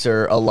dogs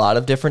or a lot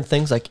of different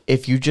things. Like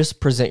if you just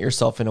present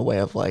yourself in a way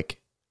of like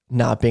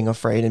not being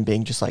afraid and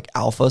being just like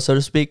alpha, so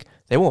to speak,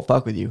 they won't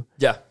fuck with you.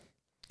 Yeah.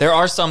 There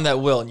are some that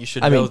will, and you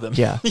should know them.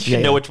 Yeah, you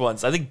should know which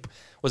ones. I think,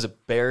 was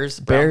it bears?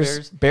 Brown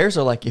Bears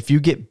are like, if you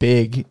get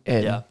big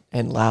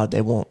and loud, they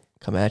won't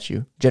come at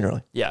you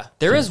generally. Yeah.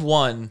 There is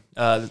one,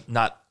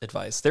 not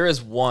advice. There is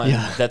one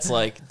that's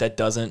like, that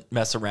doesn't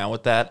mess around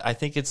with that. I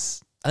think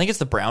it's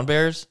the brown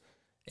bears.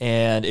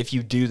 And if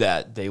you do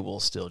that, they will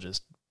still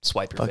just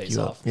swipe your Fuck face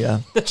you off. up. Yeah.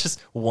 That's just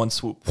one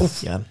swoop.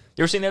 Yeah. You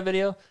ever seen that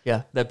video?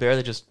 Yeah. That bear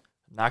that just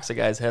knocks a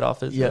guy's head off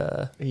his,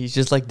 he's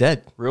just like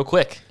dead. real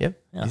quick. Yep.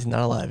 Yeah. He's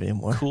not alive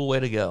anymore. Cool way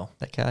to go.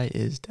 That guy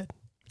is dead.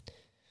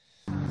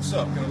 What's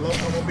up? Can a love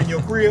come up in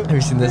your crib? Have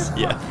you seen this?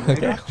 Yeah.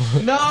 Okay.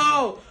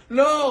 No,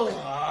 no,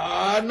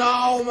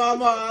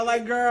 mama. I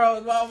like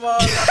girls, mama.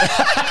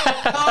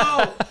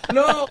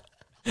 no.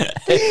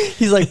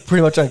 He's like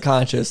pretty much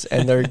unconscious,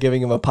 and they're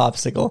giving him a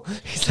popsicle.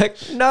 He's like,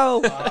 no.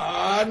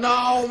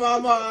 No,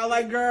 mama. I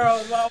like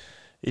girls, mama.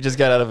 He just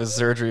got out of his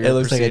surgery. It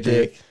looks like a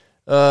dick.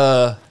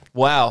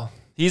 Wow.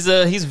 He's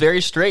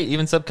very straight,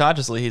 even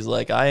subconsciously. He's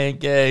like, I ain't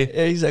gay.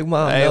 Yeah, he's like,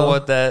 Mom, I ain't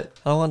want that.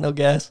 I don't want no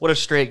gas. What a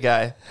straight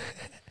guy.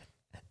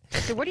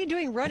 So what are you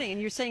doing running?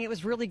 And you're saying it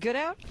was really good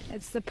out?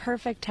 It's the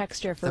perfect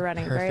texture for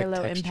running. Very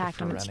low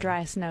impact when it's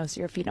dry snow, so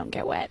your feet don't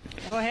get wet.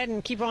 Go ahead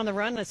and keep on the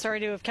run. I'm sorry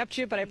to have kept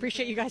you, but I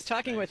appreciate you guys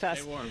talking with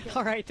us.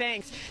 All right,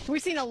 thanks.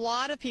 We've seen a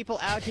lot of people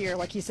out here,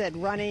 like you said,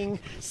 running,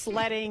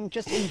 sledding,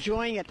 just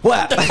enjoying it.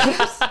 What?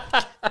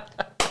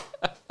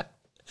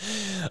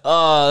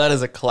 Oh, that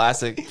is a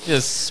classic.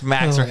 Just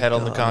smacks her head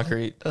on the God.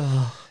 concrete.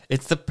 Oh.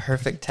 It's the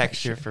perfect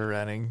texture for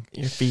running.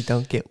 Your feet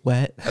don't get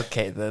wet.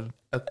 Okay, then.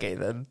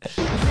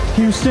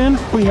 Houston,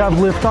 we have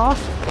liftoff.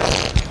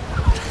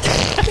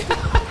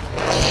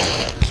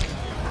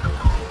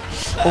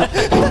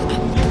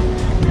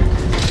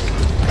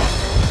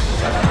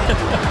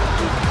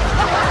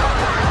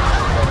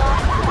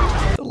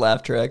 The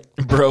laugh track.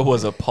 Bro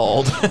was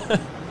appalled.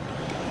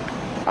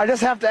 I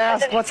just have to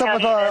ask, what's up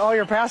with all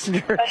your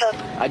passengers?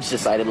 I just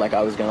decided like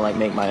I was gonna like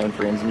make my own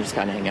friends and just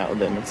kind of hang out with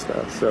them and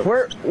stuff. So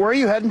Where are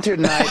you heading to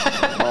tonight?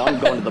 well, I'm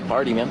going to the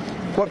party, man.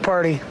 What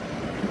party?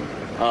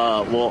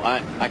 Well,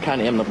 I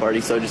kind of am the party,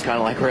 so just kind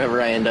of like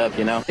wherever I end up,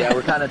 you know. Yeah,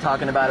 we're kind of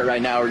talking about it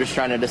right now. We're just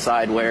trying to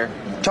decide where.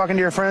 Talking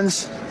to your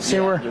friends? See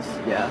where?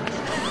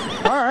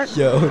 All right.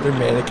 Yo, they're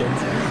mannequins.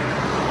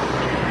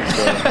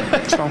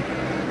 So,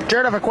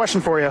 Jared, I have a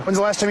question for you. When's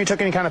the last time you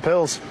took any kind of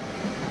pills?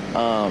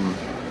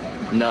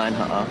 None,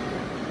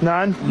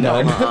 None?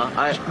 No,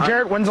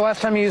 Jared, when's the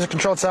last time you used a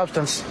controlled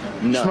substance?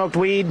 No. Smoked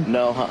weed?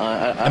 No,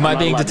 Am I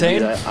being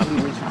detained? I'm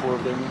reaching for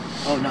over there.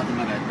 Oh, nothing,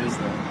 my guy. It was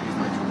the.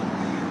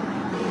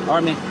 All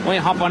right, man. Wait,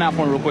 hop on out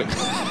for me real quick.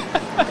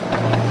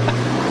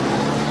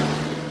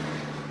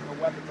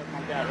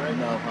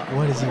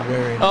 What is he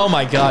wearing? Oh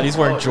my God, he's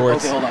wearing jorts.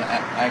 Okay, hold on. I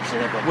actually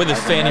have a, With his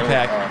I have a fanny metal,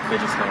 pack.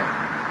 Fidget spinner.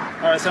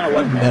 All right, it's not a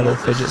weapon. Metal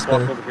Let's fidget just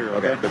walk spinner. over here,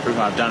 okay? The proof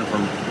I've done it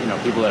from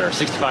people that are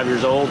 65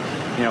 years old,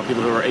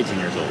 people who are 18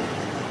 years old.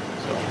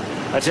 So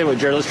I tell you what,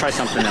 Jared, let's try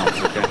something else.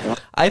 Okay?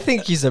 I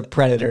think he's a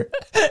predator.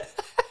 I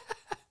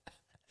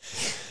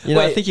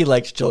Wait. think he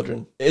likes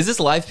children. Is this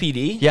live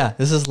PD? Yeah,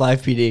 this is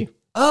live PD.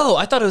 Oh,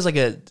 I thought it was like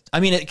it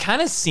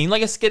kind of seemed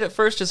like a skit at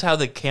first, just how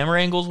the camera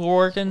angles were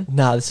working.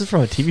 Nah, this is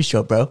from a TV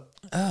show, bro.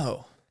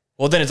 Oh.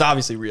 Well, then it's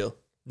obviously real.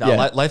 No,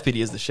 Yeah. live PD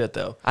is the shit,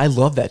 though. I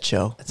love that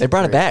show. They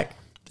brought it back.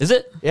 Is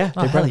it? Yeah,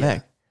 Oh, they brought hell it yeah.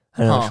 back. I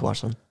don't know. I Huh. should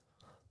watch them.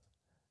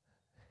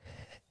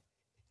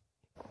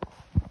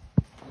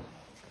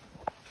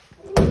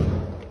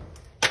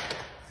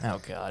 Oh,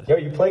 God. Yo,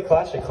 you play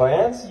Clash of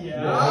Clans?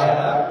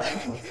 Yeah.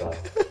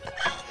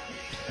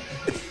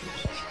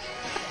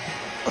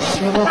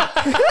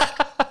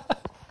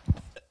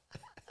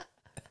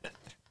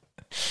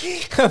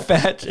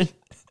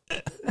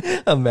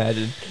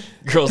 Imagine.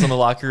 Girls in the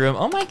locker room.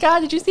 Oh my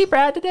God, did you see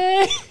Brad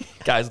today?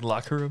 Guys in the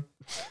locker room.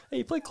 Hey,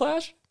 you play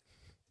Clash?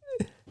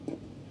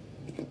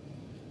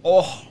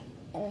 Oh.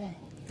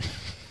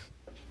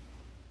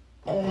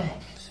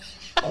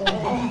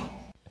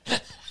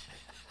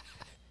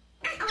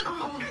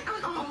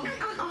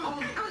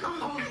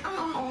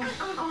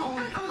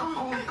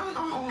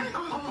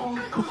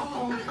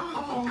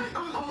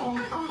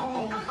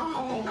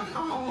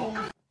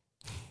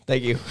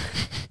 Thank you.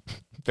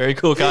 Very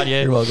cool,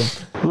 Kanye. You're welcome.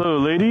 Hello,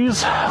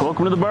 ladies.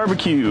 Welcome to the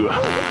barbecue.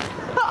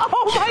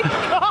 Oh my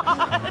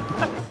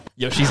god!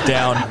 Yo, she's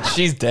down.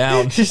 She's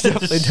down. She's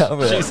definitely down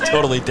for that. She's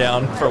totally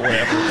down for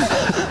whatever.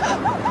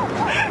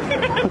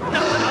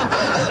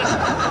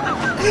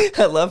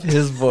 I love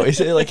his voice,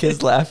 like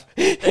his laugh.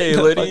 Hey,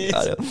 ladies.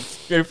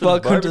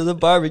 Welcome to the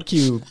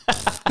barbecue.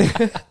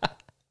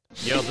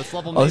 Yo, this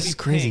level Oh, may this be is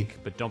crazy. pink,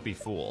 but don't be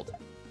fooled.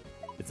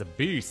 It's a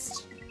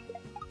beast.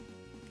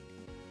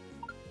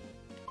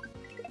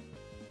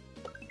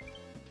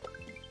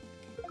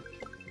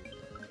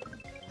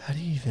 How do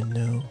you even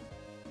know?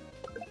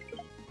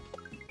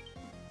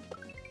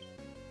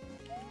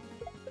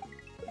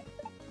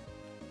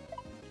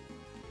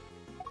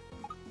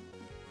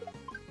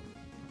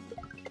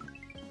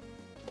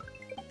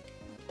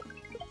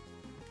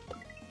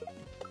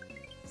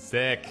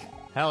 Sick.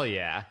 Hell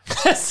yeah.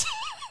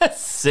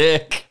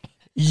 Sick.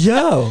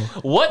 Yo,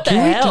 What the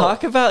can hell? we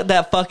talk about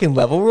that fucking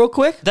level real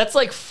quick? That's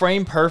like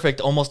frame perfect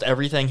almost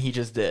everything he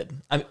just did.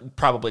 I mean,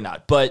 probably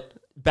not, but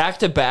back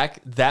to back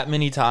that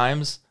many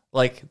times,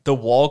 like the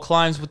wall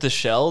climbs with the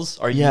shells.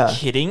 Are you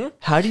kidding?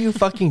 How do you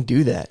fucking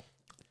do that?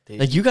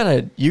 Like you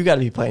gotta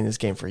be playing this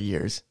game for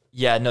years.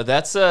 Yeah, no,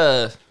 that's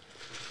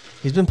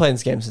He's been playing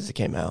this game since it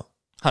came out.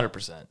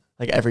 100%.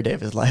 Like every day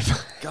of his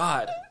life.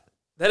 God,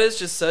 that is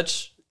just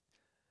such.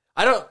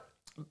 I don't.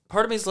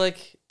 Part of me is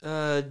like,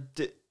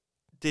 did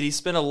he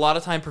spend a lot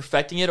of time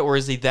perfecting it, or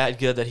is he that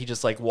good that he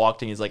just like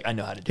walked in? He's like, I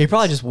know how to do. He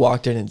probably just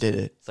walked in and did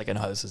it. It's like, I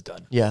know how this is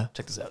done. Yeah.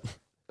 Check this out.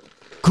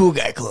 Cool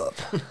guy club.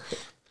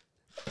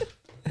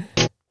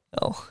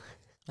 Oh.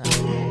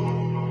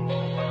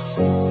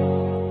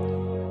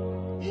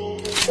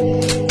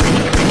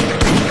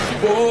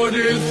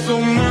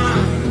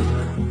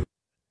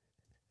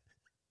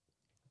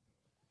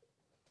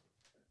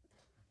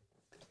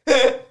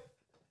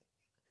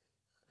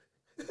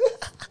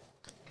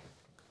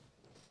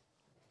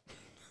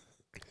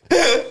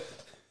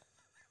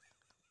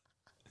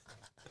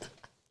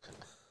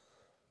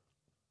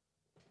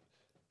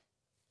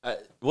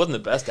 It wasn't the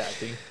best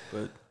acting,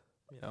 but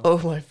you know. Oh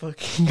my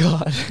fucking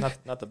god.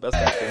 Not the best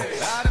acting.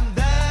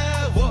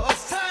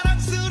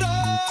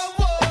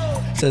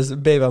 Says,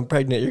 babe, I'm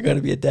pregnant. You're gonna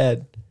be a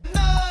dad.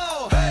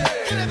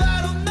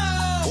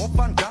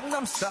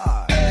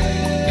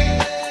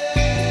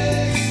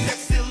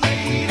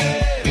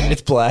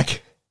 It's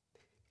black.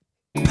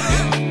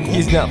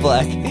 He's not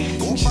black.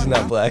 She's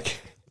not black.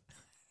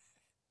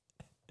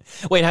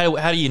 Wait,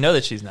 how do you know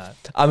that she's not?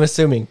 I'm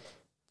assuming.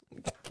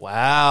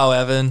 Wow,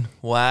 Evan.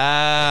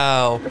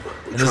 Wow. And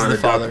this is the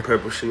father. Dr.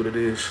 Pepper, see what it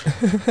is.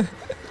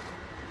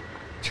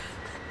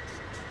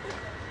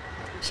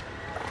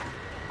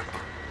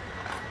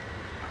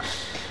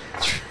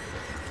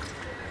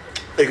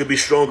 It could be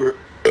stronger.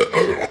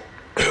 And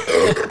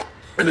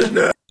it's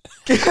not.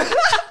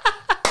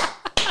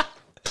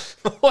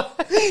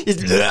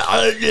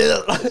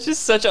 It's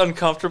just such an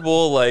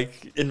uncomfortable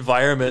like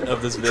environment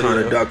of this video.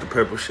 Trying to Dr.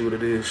 Pepper, see what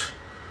it is.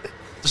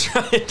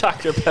 Trying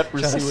Dr. Pepper,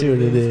 Trying to see what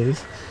it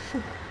is.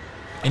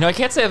 You know, I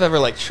can't say I've ever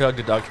like chugged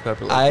a Dr.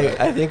 Pepper like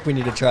that. I think we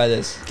need to try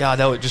this. God,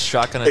 that would just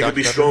shotgun a It Dr. could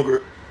be Pepper.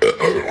 stronger.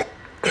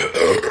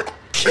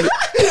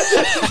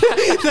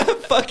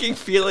 That fucking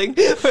feeling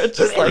where it's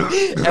just like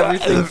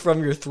everything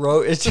from your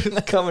throat is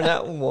just coming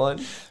out in one.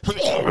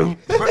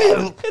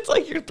 It's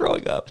like you're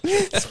throwing up.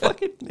 It's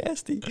fucking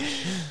nasty.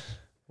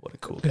 What a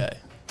cool guy.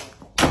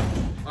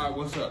 Alright,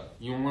 what's up?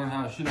 You wanna learn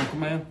how to shoot on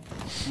command? I'm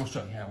gonna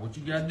show you how. What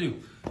you gotta do,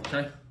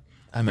 okay?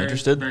 I'm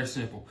interested. Very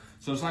simple.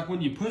 So it's like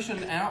when you're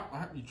pushing out,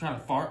 right? You're trying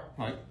to fart,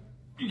 like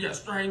you got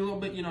strained a little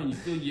bit, you know, and you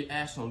feel your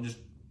asshole just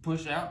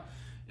push out.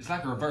 It's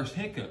like a reverse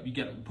hiccup. You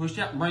got to push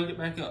out and bring it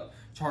back up.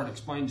 It's hard to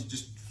explain. It's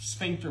just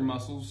sphincter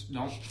muscles.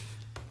 Don't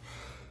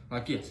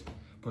like this.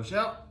 Push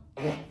out,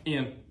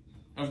 in.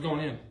 I was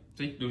going in.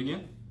 See, do it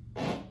again.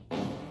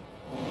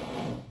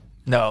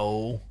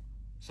 No.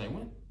 Say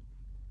when.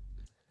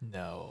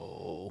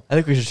 No. I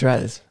think we should try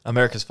this.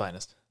 America's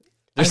finest.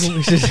 I think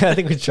we should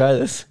try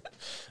this.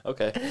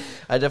 Okay.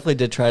 I definitely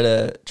did try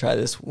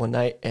this one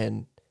night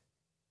and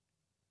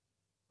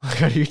oh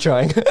God, are you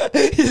trying?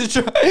 He's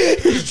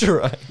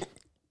trying.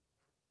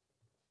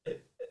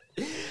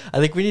 I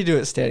think we need to do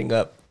it standing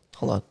up.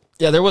 Hold on.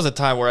 Yeah, there was a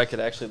time where I could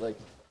actually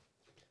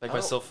like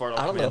myself fart on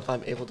I don't know command. if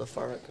I'm able to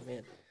fart on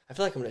command. I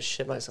feel like I'm gonna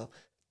shit myself.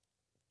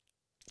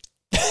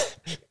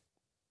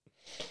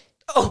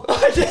 Oh,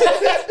 I did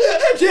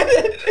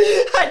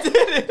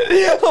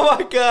it! Oh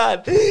my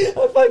God!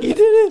 I fucking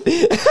did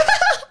it!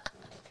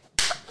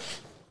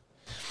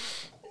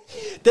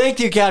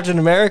 Thank you, Captain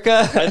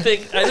America. I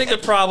think the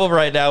problem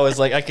right now is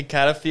like I could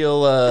kind of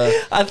feel.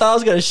 I thought I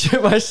was gonna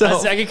shit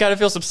myself. I could kind of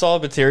feel some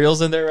solid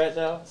materials in there right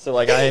now. So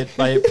like I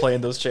ain't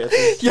playing those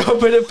chances. Yo,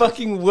 but it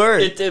fucking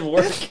worked. It did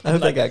work. I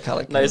think I got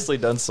caught. Nicely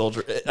done,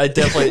 soldier. It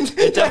definitely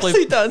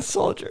Nicely done,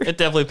 soldier. It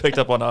definitely picked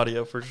up on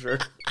audio for sure.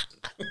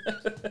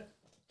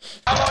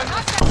 Hold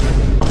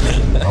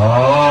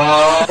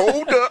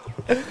up.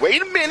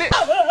 Wait a minute.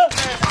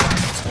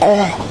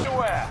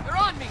 They're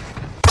on me.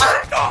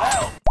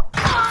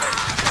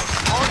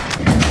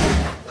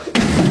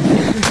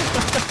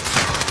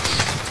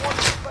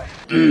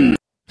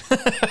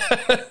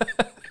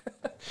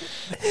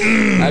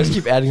 I just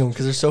keep adding them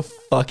because they're so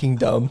fucking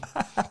dumb.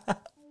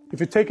 If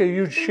you take a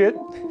huge shit,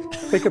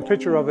 take a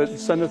picture of it and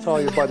send it to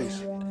all your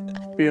buddies.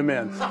 Be a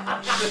man.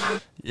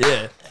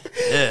 Yeah.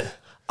 Yeah.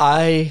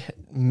 I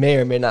may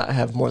or may not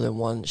have more than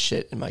one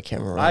shit in my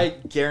camera roll. I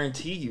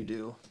guarantee you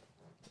do.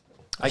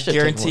 I should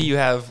take guarantee one. you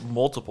have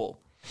multiple.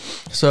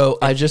 So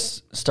I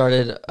just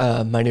started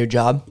my new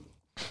job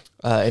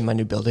in my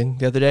new building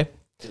the other day.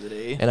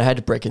 And I had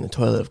to break in the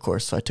toilet, of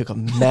course. So I took a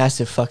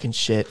massive fucking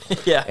shit.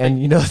 Yeah.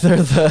 And you know, they're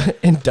the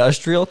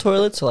industrial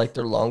toilets, so like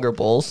they're longer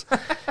bowls.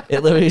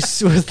 It literally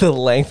was the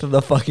length of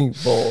the fucking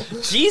bowl.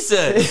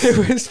 Jesus.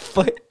 It was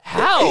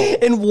How?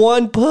 in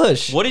one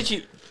push. What did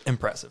you...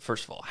 Impressive,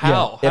 first of all.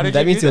 How? Yeah, How did that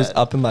you means do it was that?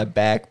 up in my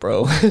back,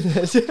 bro.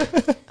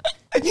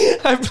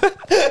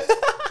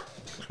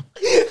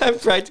 I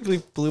practically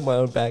blew my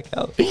own back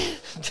out.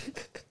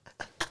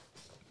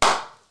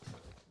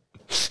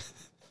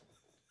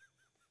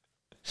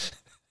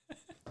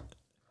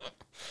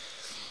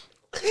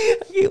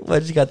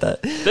 Why'd you got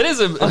that? That is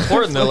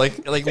important though.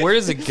 Like where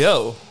does it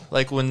go?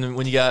 Like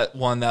when you got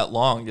one that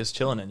long just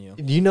chilling in you.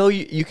 Do you know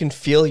you can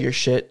feel your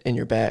shit in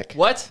your back?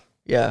 What?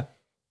 Yeah.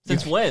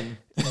 Since when?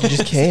 You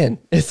just can.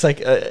 It's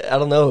like, I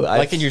don't know.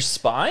 Like in your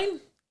spine?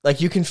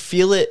 Like you can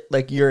feel it,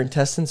 like your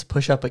intestines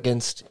push up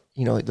against,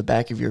 you know, like the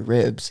back of your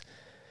ribs.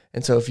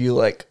 And so if you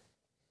like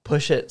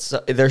push it,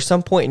 so there's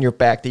some point in your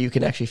back that you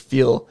can actually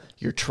feel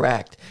your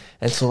tract.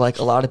 And so like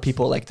a lot of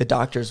people, like the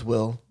doctors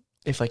will,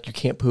 if like you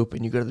can't poop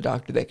and you go to the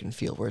doctor, they can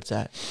feel where it's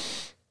at.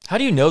 How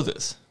do you know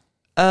this?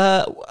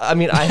 I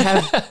mean, I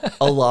have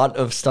a lot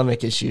of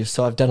stomach issues,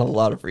 so I've done a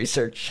lot of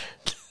research.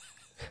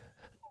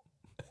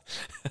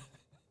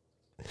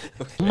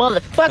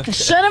 Motherfucking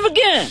son of a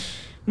gun!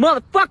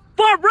 Motherfucking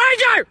Ford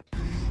Ranger!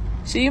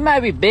 So you might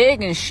be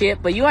big and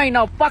shit, but you ain't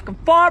no fucking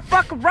Ford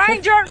fucking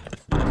Ranger!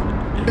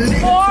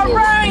 Ford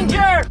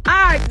Ranger!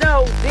 I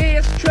know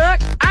this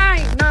truck, I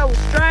ain't no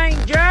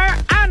stranger,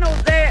 I know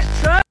that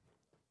truck!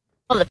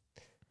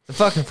 The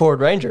fucking Ford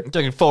Ranger. I'm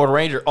talking Ford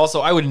Ranger. Also,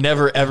 I would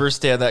never ever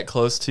stand that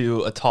close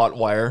to a taut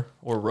wire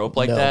or rope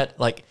like No. that.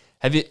 Like,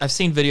 I've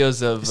seen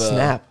videos of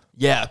Snap.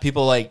 Yeah,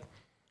 people like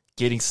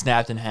getting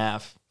snapped in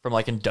half from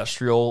like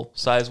industrial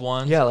size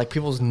ones. Yeah, like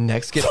people's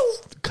necks get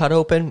cut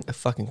open.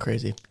 Fucking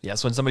crazy. Yeah,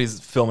 so when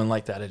somebody's filming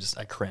like that,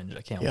 I cringe.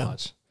 I can't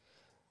watch.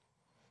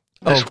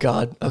 Oh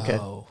God. Okay.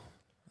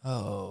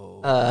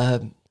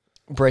 Oh.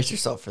 Brace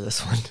yourself for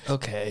this one.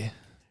 Okay.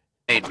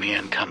 Made me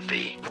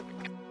uncomfy.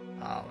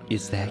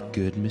 Is that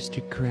good,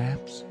 Mr.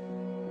 Krabs?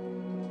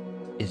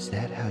 Is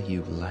that how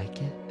you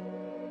like it?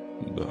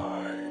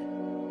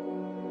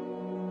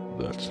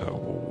 That's how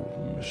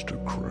old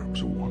Mr.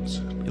 Krabs wants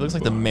it. He looks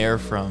like the mayor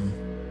from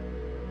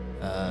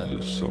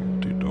The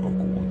salty dog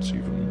wants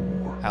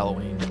even more.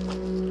 Halloween.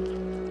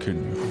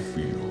 Can you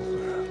feel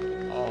that?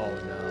 Oh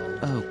no.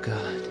 Oh,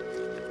 God.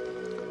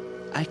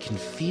 I can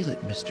feel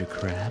it, Mr.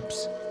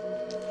 Krabs.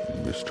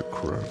 Mr.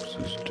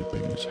 Krabs is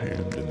dipping his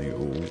hand in the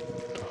old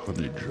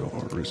honey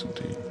jar, isn't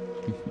he?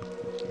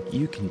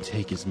 You can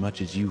take as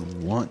much as you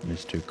want,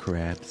 Mr.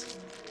 Krabs.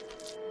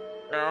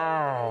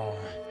 No.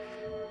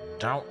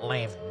 Don't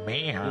leave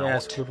me out. Yeah,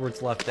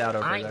 Squidward's left out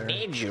over I there.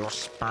 need you,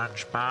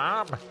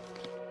 SpongeBob.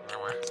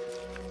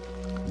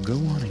 Go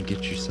on and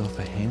get yourself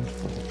a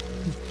handful.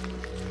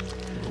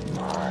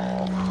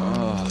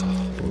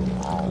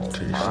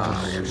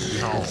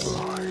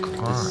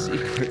 The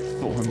secret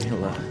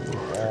formula.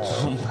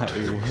 Oh my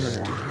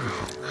word.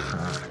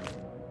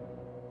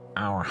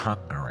 Our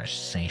hunger is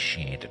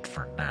satiated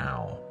for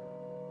now,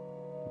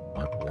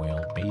 but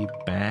we'll be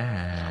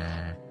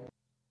back.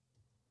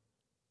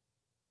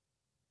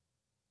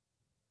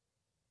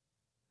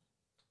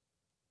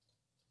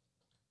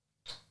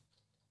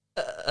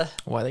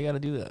 Why they gotta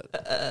do that?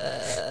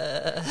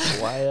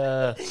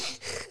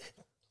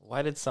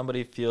 Why did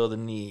somebody feel the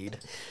need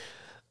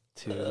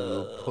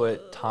to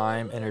put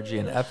time, energy,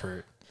 and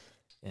effort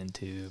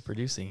into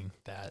producing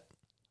that?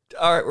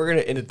 All right, we're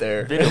gonna end it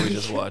there. Video we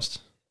just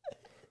watched.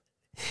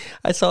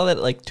 I saw that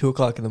at like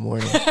 2:00 in the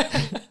morning,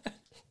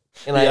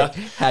 and I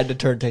had to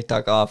turn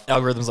TikTok off.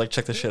 Algorithm's like,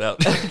 check this shit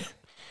out.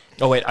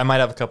 Oh wait, I might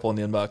have a couple in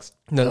the inbox.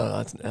 No,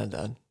 it's not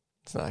done.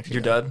 It's not actually.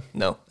 You're done?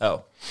 No.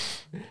 Oh.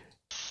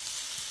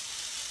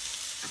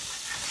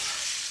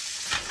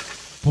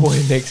 Boy,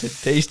 it makes a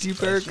tasty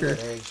burger.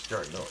 Eggs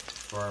starting to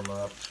firm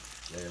up.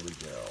 There we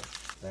go.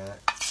 That.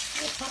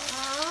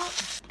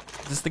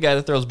 Is this the guy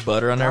that throws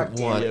butter on there? God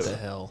damn What it. the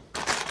hell?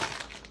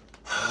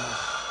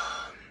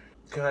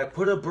 Can I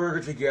put a burger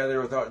together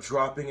without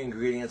dropping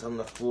ingredients on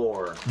the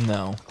floor?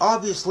 No.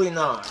 Obviously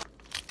not.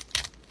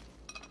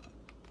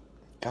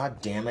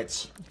 God damn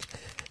it.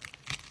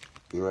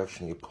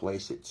 Direction you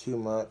place it too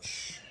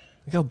much.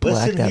 Look how black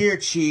Listen that. here,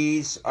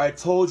 cheese. I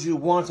told you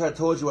once, I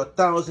told you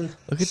 1,000.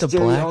 Look at the Stay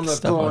black on the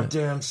stuff on it.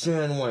 goddamn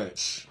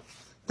sandwich.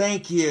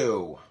 Thank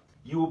you.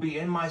 You will be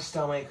in my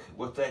stomach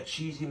with that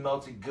cheesy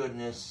melted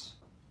goodness.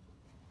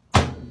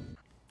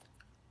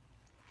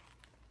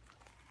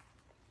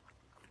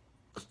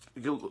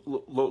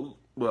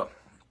 Well,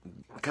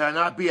 Can I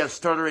not be a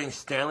stuttering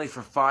Stanley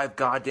for 5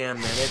 goddamn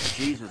minutes?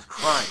 Jesus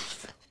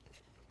Christ.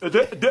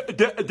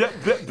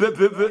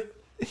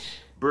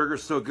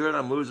 Burger's so good,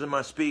 I'm losing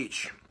my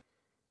speech.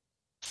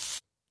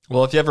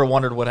 Well, if you ever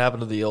wondered what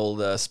happened to the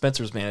old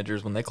Spencer's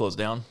managers when they closed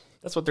down,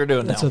 that's what they're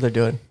doing now. That's what they're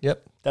doing.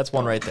 Yep. That's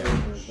one right there.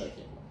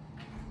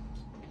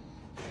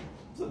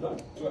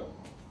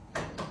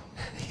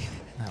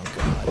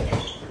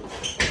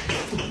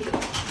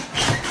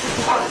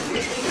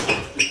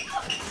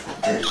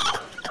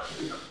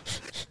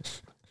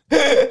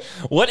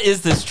 What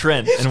is this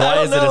trend and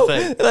why is it a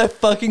thing? And I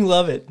fucking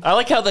love it. I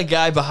like how the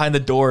guy behind the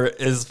door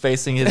is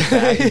facing his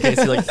back in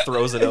case he like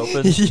throws it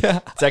open. Yeah.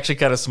 It's actually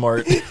kind of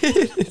smart.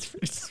 It's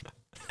pretty smart.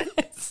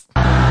 This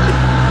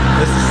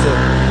is sick.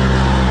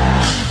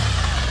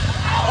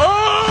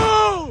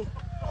 Oh!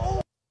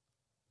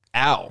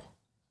 Ow.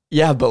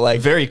 Yeah, but like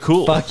very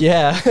cool. Fuck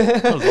yeah.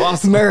 That was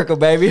awesome. Miracle,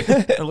 baby.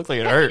 It looked like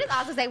it Can we hurt. just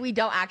also say we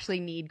don't actually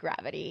need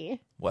gravity?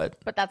 What?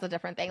 But that's a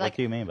different thing. What Like,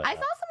 do you mean by I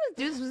that? saw someone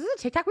do this. Was this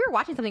a TikTok? We were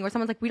watching something where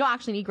someone's like, "We don't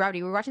actually need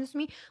gravity." We were watching this with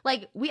me.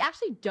 Like, we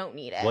actually don't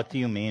need it. What do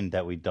you mean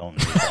that we don't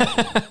need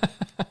that?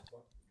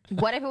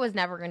 What if it was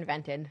never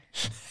invented?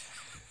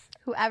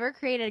 Whoever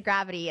created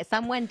gravity,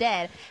 someone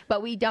did,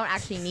 but we don't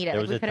actually need it.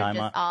 There Like, was we a could have time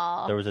just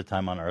all. there was a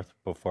time on Earth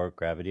before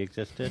gravity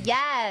existed.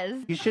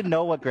 Yes. You should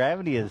know what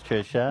gravity is,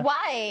 Trisha.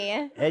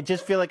 Why? I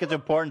just feel like it's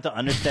important to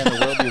understand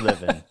the world you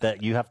live in.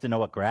 That you have to know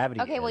what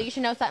gravity Okay, is. well, you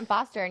should know Sutton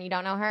Foster, and you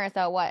don't know her,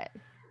 so what?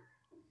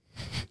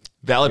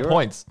 Valid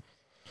points.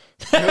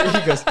 He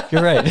goes,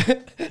 you're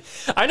right.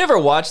 I never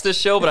watched this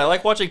show, but I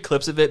like watching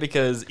clips of it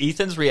because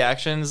Ethan's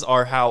reactions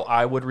are how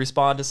I would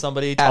respond to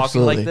somebody talking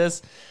Absolutely. like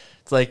this.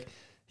 It's like,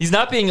 he's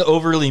not being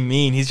overly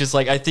mean. He's just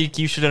like, I think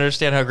you should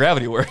understand how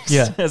gravity works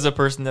Yeah. as a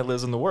person that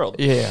lives in the world.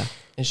 Yeah.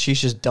 And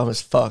she's just dumb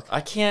as fuck.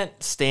 I can't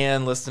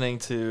stand listening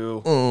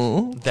to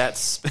that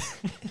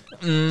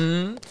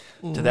to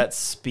that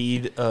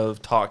speed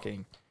of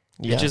talking.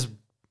 Yeah. It just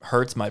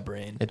hurts my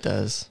brain. It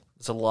does.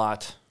 It's a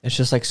lot. It's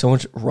just like so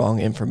much wrong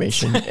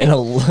information in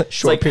a It's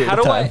short like, period how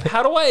of do time.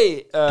 how do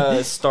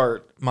I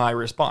start my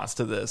response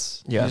to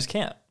this? Yeah. You just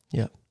can't.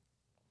 Yeah.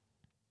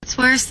 It's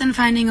worse than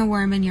finding a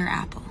worm in your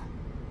apple.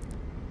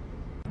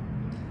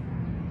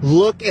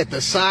 Look at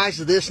the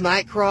size of this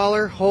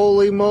nightcrawler.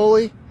 Holy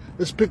moly.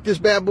 Let's pick this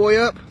bad boy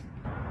up.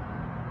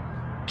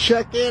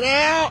 Check it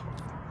out.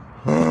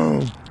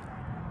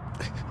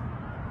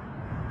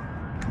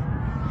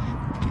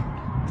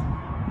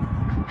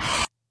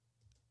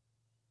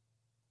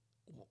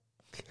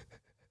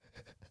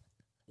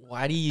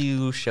 Why do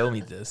you show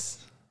me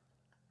this?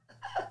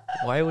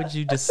 Why would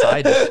you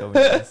decide to show me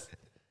this?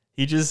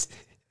 He just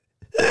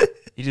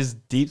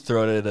deep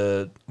throated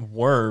a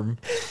worm.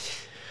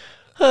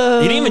 He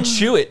didn't even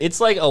chew it. It's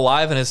like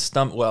alive in his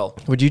stomach. Well,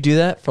 Would you do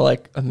that for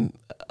like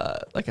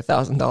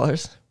 $1,000?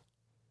 It's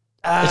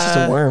just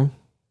a worm.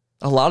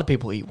 A lot of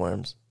people eat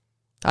worms.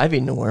 I've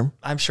eaten a worm.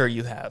 I'm sure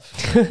you have,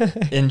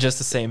 in just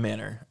the same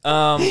manner.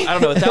 I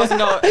don't know.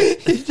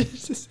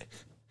 $1,000.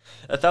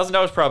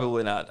 $1,000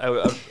 probably not.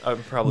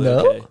 I'm probably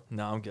No? okay.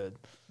 No, I'm good.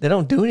 They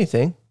don't do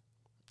anything.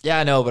 Yeah,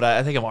 I know, but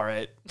I think I'm all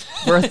right.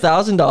 For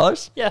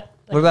 $1,000? Yeah.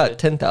 What about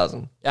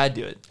 10,000? I'd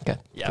do it. Okay.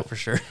 Yeah, for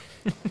sure.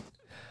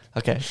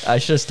 Okay. I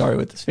should have started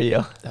with this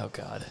video. Oh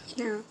God.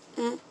 Is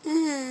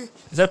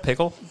that a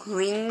pickle?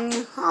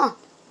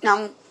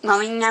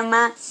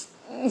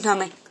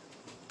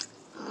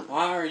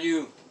 Why are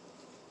you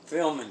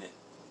filming it?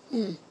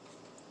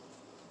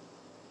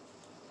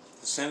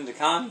 Send it to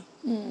Connie?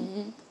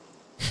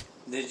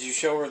 Did you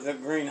show her the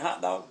green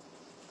hot dog?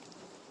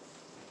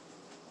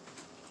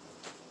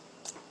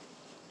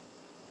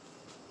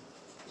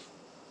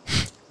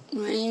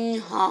 Green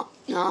hot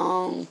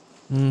dog.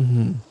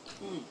 Mm-hmm.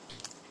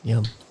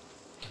 Yum.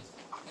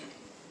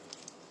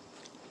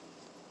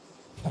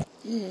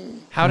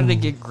 How did it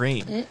get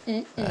green?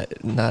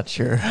 Not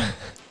sure.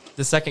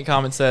 The second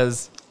comment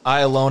says, I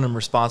alone am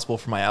responsible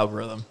for my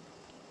algorithm.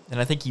 And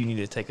I think you need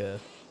to take a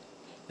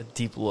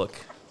deep look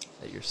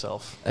at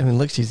yourself. I mean,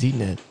 look, she's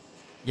eating it.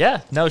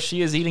 Yeah, no,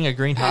 she is eating a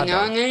green hot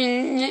dog.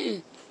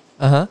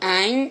 Uh-huh.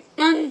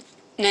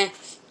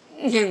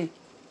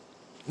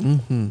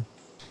 Mm-hmm.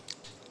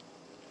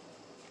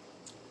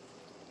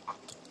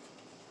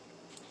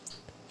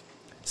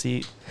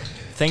 See,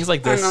 things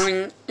like this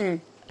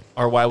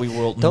are why we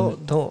will...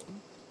 Don't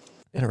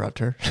interrupt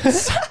her.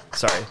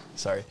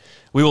 Sorry.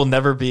 We will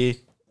never be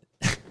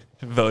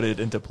voted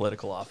into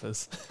political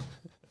office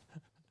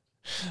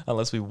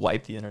unless we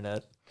wipe the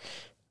internet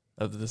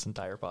of this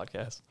entire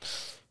podcast.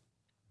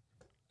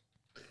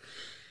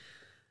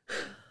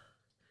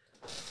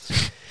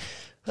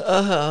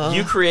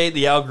 You create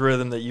the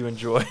algorithm that you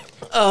enjoy.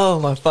 Oh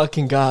my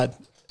fucking God.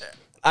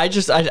 I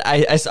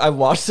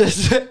watched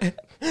this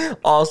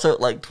also at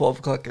like 12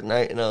 o'clock at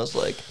night and I was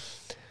like,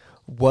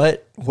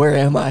 where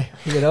am I?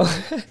 You know?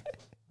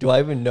 Do I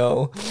even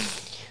know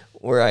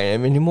where I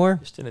am anymore?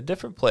 Just in a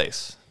different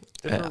place.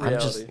 Different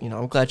reality.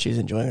 I'm glad she's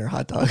enjoying her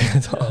hot dog.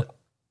 That's all.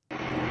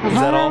 Is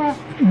that all?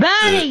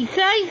 Buddy,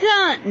 say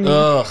something.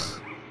 Ugh.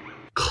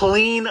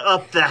 Clean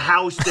up the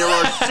house. There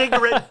are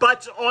cigarette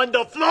butts on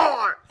the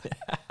floor.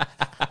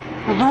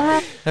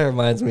 That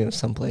reminds me of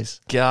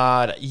someplace.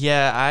 God,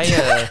 yeah,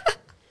 I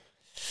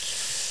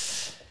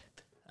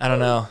don't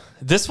know.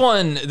 This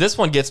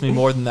one gets me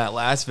more than that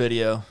last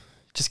video,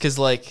 just because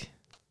like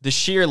the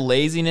sheer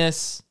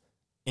laziness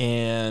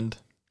and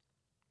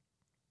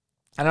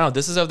I don't know.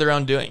 This is of their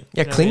own doing.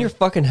 Yeah, You know clean what I your mean?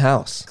 fucking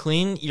house.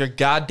 Clean your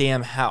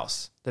goddamn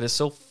house. That is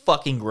so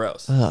fucking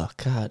gross. Oh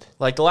God.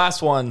 Like the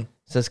last one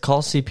It says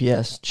call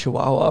CPS,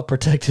 Chihuahua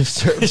Protective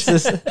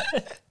Services.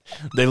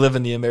 they live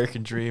in the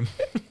American dream.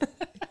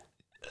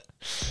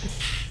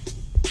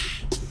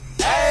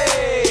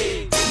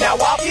 Now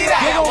walk it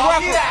out. Now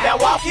walk it out. Now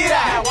walk it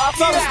out. Now walk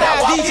it out.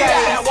 Now walk it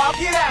out. Now walk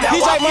it out.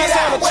 DJ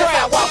Montana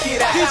Trap. Walk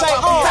it out. DJ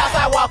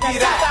Southside walk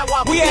it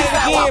out. We at it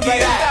again,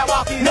 baby.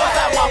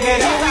 Northside walk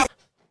it out.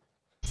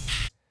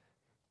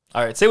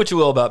 All right, say what you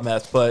will about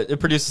meth, but it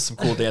produces some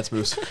cool dance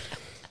moves.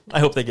 I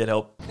hope they get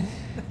help.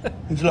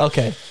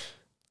 Okay.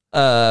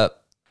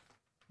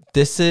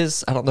 This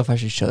is, I don't know if I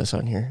should show this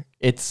on here.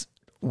 It's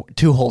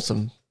too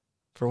wholesome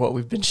for what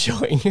we've been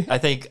showing. I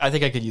think I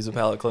could use a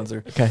palate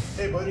cleanser. Okay.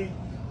 Hey, buddy.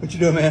 What you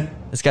doing, man?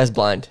 This guy's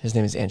blind. His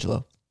name is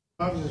Angelo.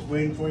 I was just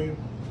waiting for you.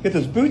 Get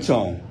those boots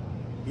on.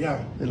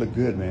 Yeah. They look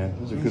good, man.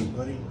 Those are Thanks, good.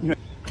 buddy. You know,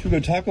 should we go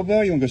to Taco Bell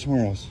or you want to go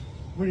somewhere else?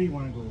 Where do you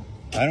want to go?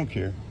 I don't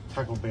care.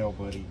 Taco Bell,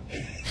 buddy.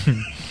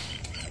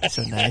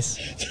 So nice.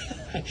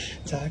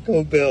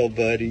 Taco Bell,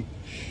 buddy.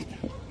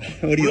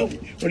 What do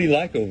you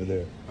like over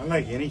there? I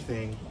like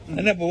anything.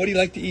 I know, but what do you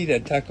like to eat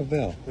at Taco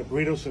Bell? The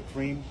burrito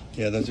supreme.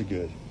 Yeah, those are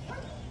good.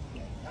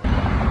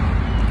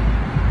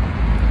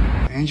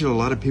 Angela, a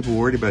lot of people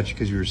worried about you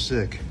because you were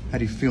sick. How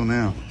do you feel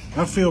now?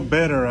 I feel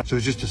better. So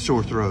it's just a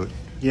sore throat?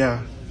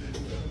 Yeah.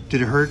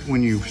 Did it hurt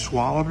when you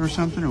swallowed or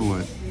something, or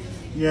what?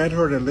 Yeah, it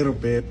hurt a little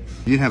bit.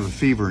 You didn't have a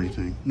fever or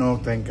anything? No,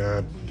 thank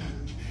God.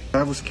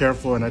 I was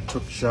careful and I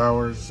took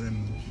showers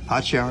and...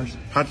 Hot showers?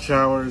 Hot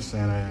showers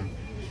and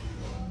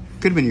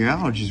Could have been your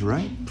allergies,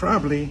 right?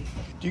 Probably.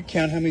 Do you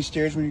count how many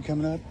stairs when you're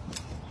coming up?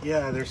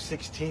 Yeah, there's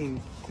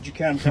 16. Did you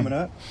count them coming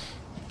up?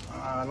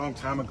 A long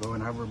time ago,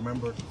 and I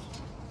remember.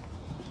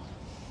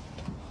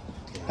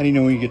 How do you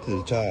know when you get to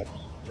the top?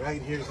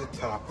 Right here's the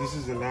top. This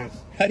is the last.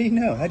 How do you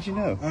know? How'd you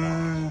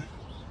know?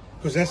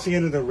 Because that's the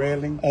end of the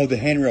railing. Oh, the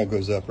handrail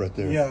goes up right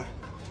there. Yeah.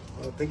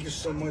 Well, thank you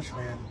so much,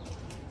 man.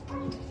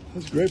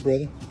 That's great,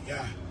 brother.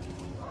 Yeah.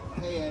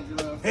 Hey,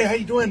 Angelo. Hey, how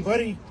you doing,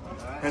 buddy?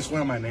 That's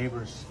one of my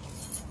neighbors.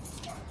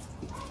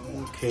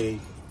 Okay.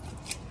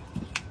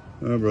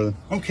 All right, brother.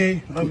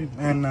 Okay, love you,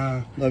 and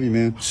love you,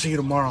 man. See you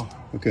tomorrow.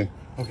 Okay.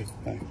 Okay.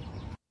 Bye.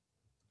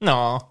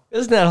 No,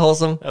 Isn't that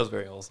wholesome? that was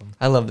very wholesome.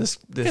 I love this.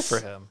 Good for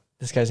him.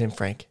 This guy's named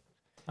Frank.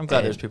 I'm glad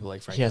And there's people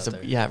like Frank He has out a,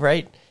 there. yeah,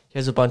 right? He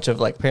has a bunch of,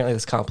 like, apparently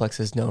this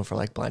complex is known for,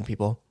 like, blind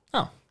people.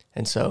 Oh.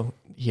 And so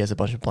he has a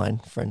bunch of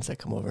blind friends that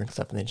come over and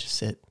stuff, and they just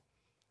sit.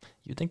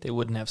 You'd think they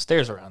wouldn't have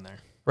stairs around there.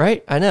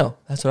 Right? I know.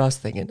 That's what I was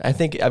thinking. I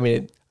think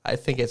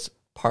it's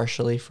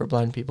partially for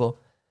blind people.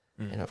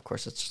 And, of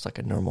course, it's just like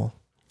a normal.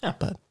 Yeah.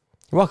 But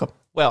you're welcome.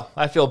 Well,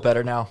 I feel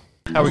better now.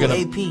 How are we gonna?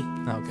 AP,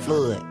 Oh, God.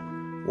 flood,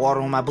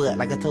 water on my butt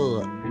like a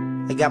tub.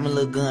 They got my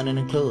little gun in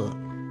the club.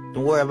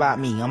 Don't worry about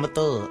me, I'm a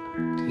thug.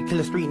 You kill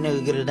a street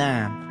nigga, get a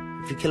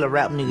dime. If you kill a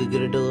rap nigga,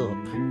 get a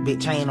dub.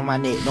 Big chain on my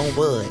neck, don't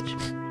budge.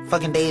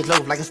 Fucking days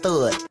loaf like a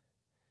stud.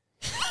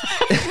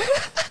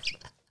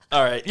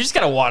 All right, you just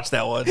gotta watch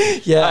that one.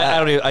 Yeah. I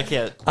don't even. I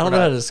can't. I don't know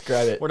how to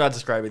describe it. We're not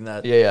describing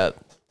that. Yeah.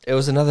 It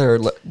was another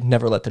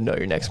never let them know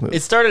your next move.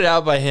 It started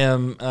out by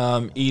him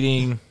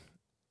eating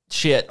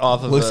shit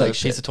off of Looks a like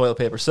piece shit. of toilet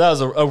paper. So that was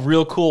a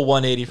real cool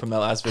 180 from that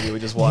last video we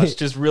just watched.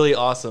 Just really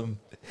awesome.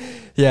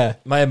 Yeah.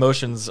 My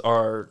emotions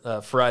are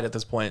fried at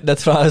this point.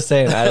 That's what I was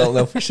saying. I don't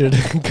know if we should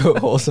go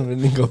wholesome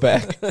and then go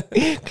back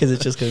because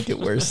it's just going to get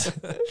worse.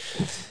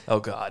 Oh,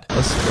 God.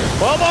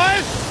 Well,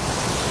 boys,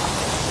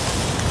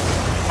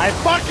 I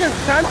fucking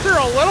censor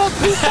a little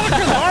too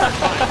fucking hard.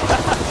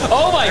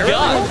 Oh, my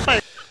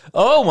God.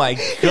 Oh, my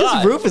God.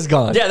 His roof is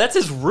gone. Yeah, that's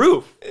his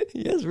roof.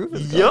 His roof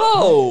is gone.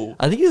 Yo.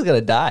 I think he's going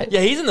to die.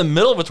 Yeah, he's in the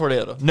middle of a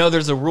tornado. No,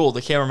 there's a rule.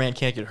 The cameraman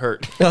can't get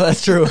hurt. No,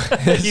 that's true.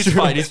 He's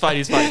fine. He's fine.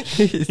 He's fine.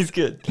 He's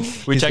good.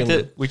 We He's checked gonna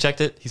it. We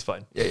checked it. He's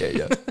fine. Yeah.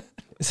 It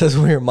says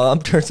when your mom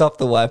turns off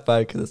the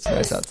Wi-Fi because it's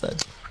nice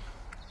outside.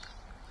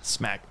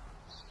 Smack.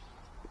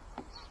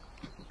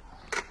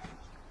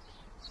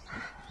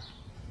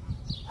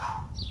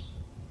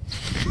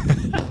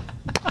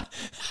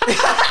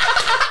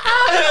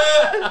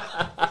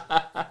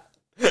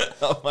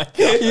 Oh my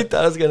God. You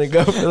thought I was going to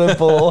go for the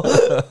bull.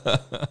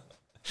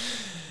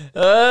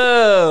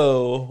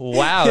 Oh,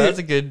 wow. That's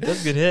a good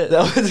hit.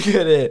 That was a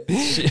good hit.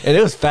 And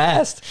it was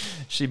fast.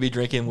 She'd be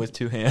drinking with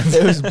two hands.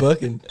 It was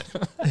booking.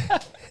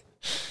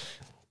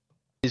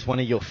 Is one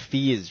of your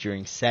fears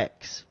during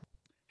sex?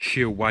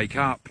 She'll wake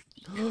up.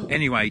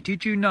 Anyway,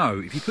 did you know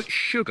if you put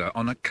sugar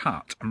on a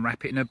cut and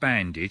wrap it in a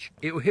bandage,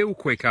 it'll heal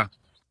quicker?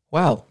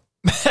 Wow.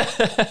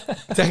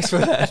 Thanks for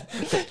that.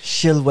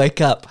 She'll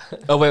wake up.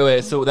 Oh,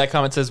 wait. So that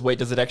comment says, wait,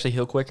 does it actually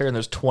heal quicker? And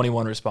there's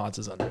 21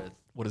 responses under it.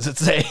 What does it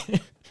say?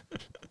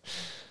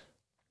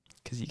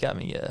 because you got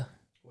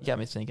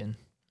me thinking.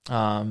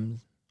 One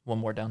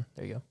more down.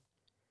 There you go.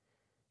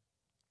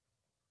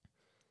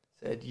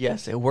 Said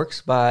yes, it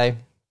works by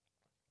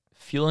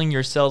fueling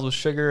your cells with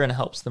sugar and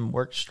helps them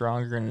work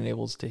stronger and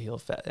enables to heal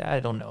fat. I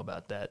don't know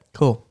about that.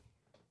 Cool.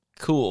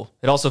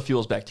 It also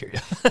fuels bacteria.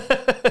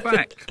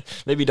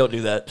 Fact. Maybe don't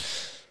do that.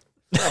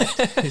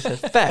 He said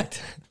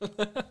fact. Look,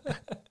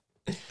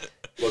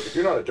 if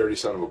you're not a dirty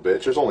son of a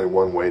bitch, there's only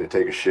one way to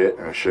take a shit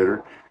in a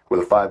shitter, with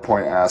a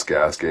 5-point ass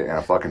gasket and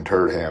a fucking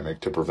turd hammock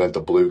to prevent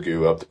the blue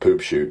goo up the poop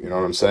chute. You know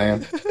what I'm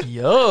saying?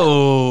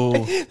 Yo.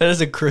 That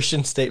is a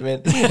Christian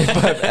statement if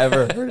I've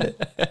ever heard it.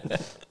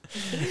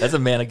 That's a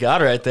man of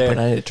God right there. But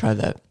I need to try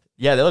that.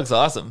 Yeah, that looks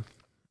awesome.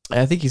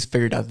 I think he's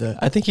figured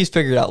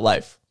out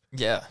life.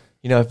 Yeah.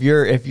 You know, if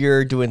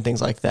you're doing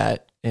things like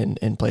that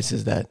in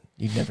places that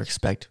you'd never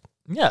expect.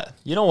 Yeah.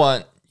 You don't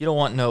want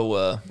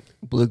no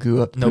blue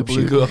goo up the no poop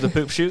blue chute. goo up the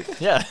poop chute.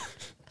 Yeah.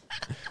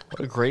 What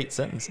a great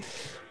sentence.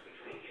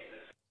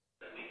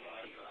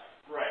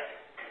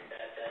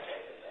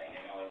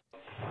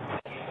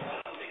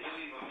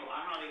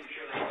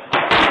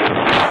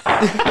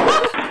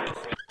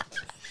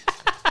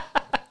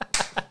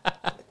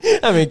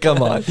 I mean,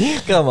 come on.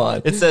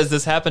 It says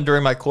this happened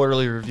during my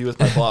quarterly review with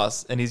my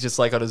boss, and he's just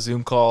like on a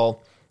Zoom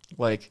call,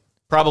 like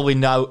probably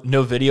no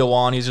video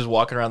on. He's just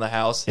walking around the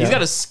house. Yeah. He's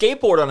got a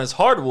skateboard on his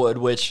hardwood,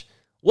 which,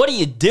 what are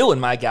you doing,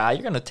 my guy?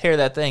 You're going to tear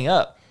that thing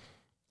up.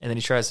 And then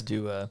he tries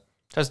to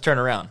turn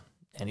around,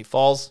 and he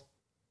falls,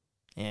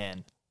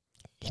 and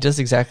he does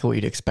exactly what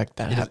you'd expect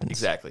that happens.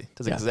 Exactly.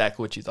 Does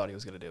exactly what you thought he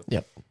was going to do.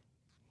 Yep.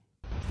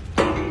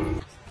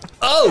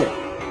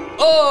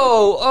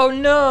 Oh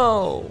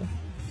no.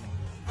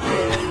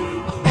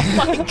 Oh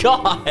my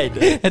God.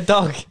 That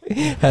dog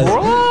has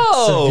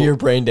severe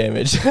brain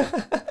damage.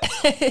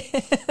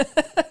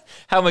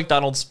 How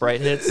McDonald's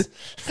Sprite hits.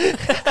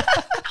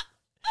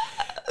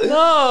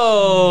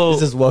 No.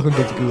 This is welcome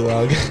to the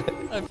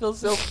gulag. I feel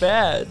so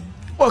bad.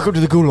 Welcome to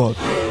the gulag.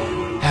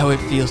 How it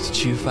feels to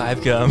chew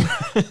 5 gum.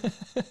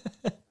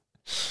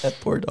 That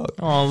poor dog.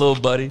 Oh, little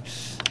buddy.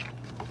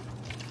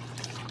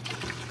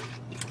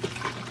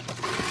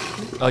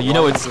 Oh, you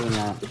know it's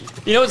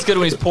good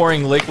when he's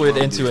pouring liquid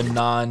into a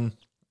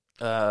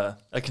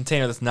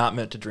container that's not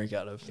meant to drink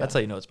out of. That's how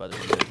you know it's about to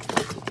be good.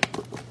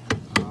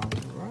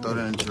 Throw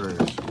that in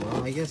trash.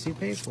 Well, I guess you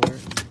paid for it.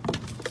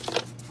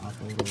 I'll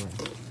pay the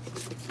rest.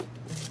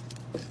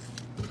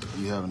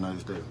 You have a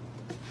nice day.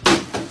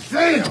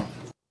 Damn!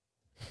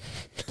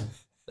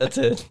 That's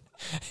it.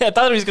 Yeah, I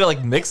thought he was going to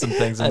like mix some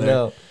things in I there.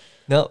 know.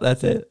 No,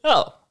 that's it.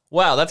 Oh,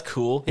 wow, that's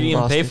cool. He didn't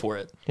even lost pay it. for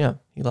it. Yeah,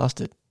 he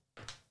lost it.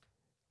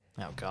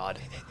 Oh, God.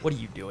 What are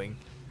you doing?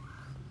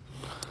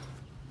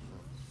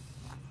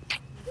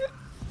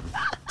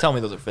 Tell me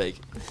those are fake.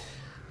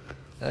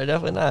 They're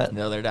definitely not.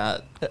 No, they're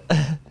not.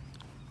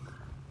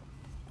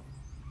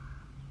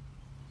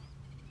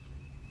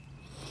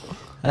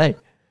 Hey,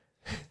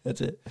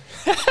 that's it.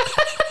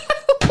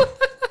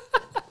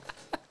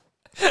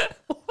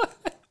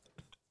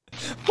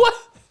 What?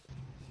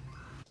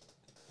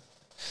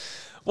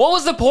 What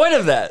was the point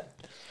of that?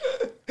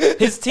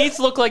 His teeth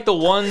look like the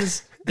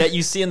ones that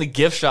you see in the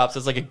gift shops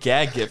as like a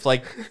gag gift.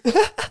 Like,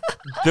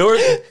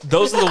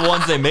 those are the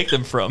ones they make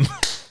them from.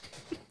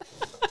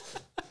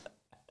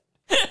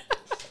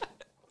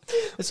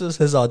 This was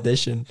his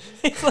audition.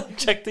 He's like,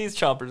 check these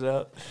chompers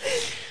out.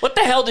 What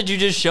the hell did you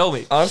just show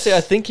me? Honestly, I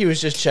think he was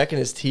just checking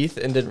his teeth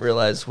and didn't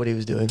realize what he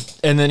was doing.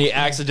 And then he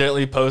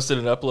accidentally posted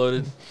and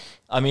uploaded.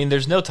 I mean,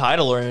 there's no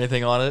title or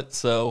anything on it,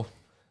 so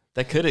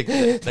that could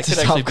actually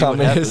be what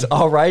comment happened. is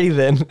alrighty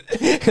then.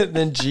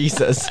 Then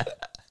Jesus.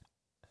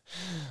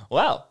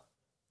 Wow.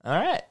 All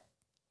right.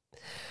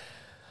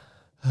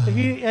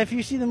 If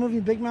you see the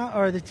movie Big Mouth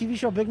or the TV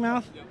show Big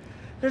Mouth,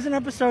 there's an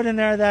episode in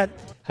there that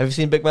Have you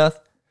seen Big Mouth?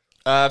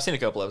 I've seen a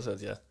couple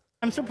episodes, yeah.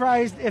 I'm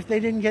surprised if they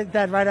didn't get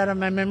that right out of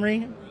my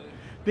memory,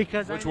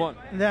 because Which one?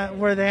 That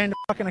where they end up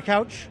fucking a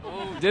couch.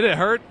 Did it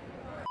hurt?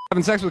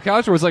 Having sex with a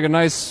couch, or was it like a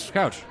nice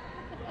couch?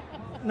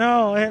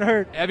 No, it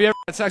hurt. Have you ever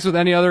had sex with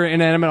any other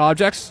inanimate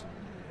objects?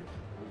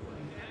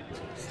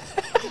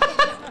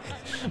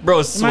 Bro,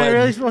 Am I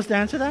really supposed to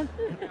answer that?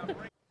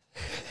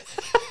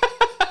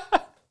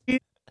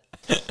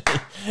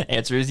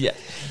 Answer is yes.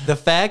 The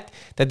fact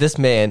that this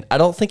man, I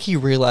don't think he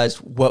realized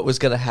what was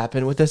going to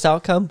happen with this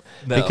outcome,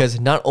 No. because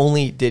not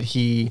only did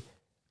he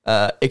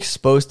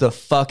expose the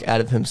fuck out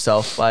of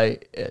himself by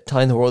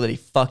telling the world that he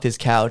fucked his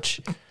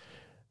couch.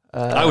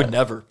 I would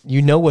never.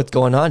 You know what's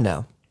going on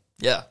now.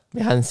 Yeah.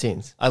 Behind the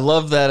scenes. I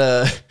love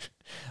that,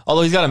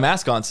 although he's got a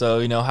mask on,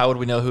 so, how would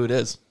we know who it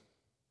is?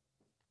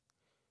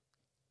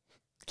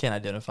 Can't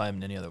identify him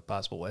in any other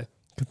possible way.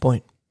 Good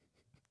point.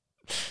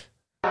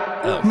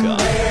 Oh, God.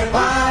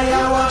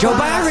 Joe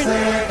Byron.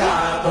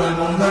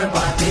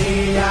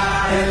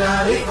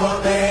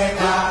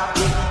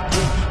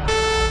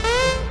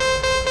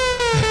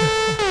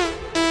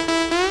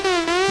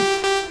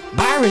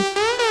 Byron.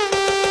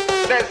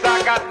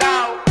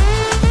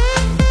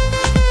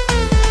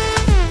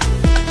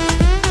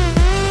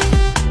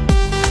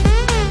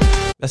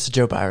 That's the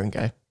Joe Byron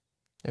guy.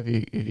 If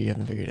you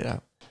haven't figured it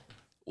out.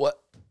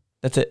 What?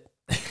 That's it.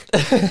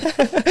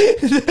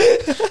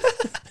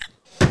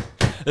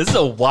 This is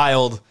a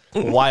wild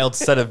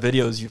set of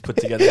videos you've put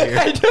together here.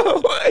 I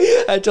know.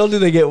 I told you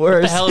they get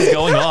worse. What the hell is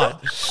going on?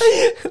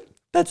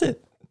 That's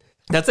it.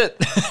 That's it.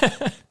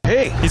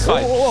 Hey, he's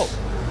fine. Whoa.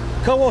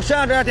 Come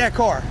Shine out that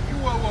car.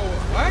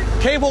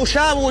 What? Cable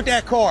Shine with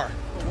that car.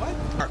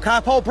 What?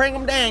 Capo, bring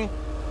him down.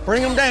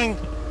 Bring him down.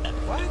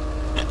 What?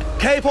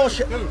 Capo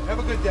Dude, have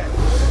a good day.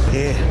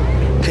 Yeah.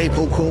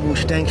 Capo Como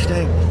Stank.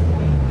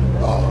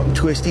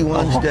 Twisty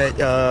ones that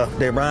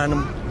they ride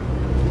them.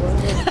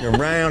 They're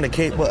round, they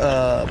keep with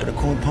a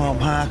cool palm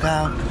high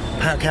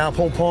cow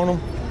pump on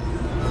them.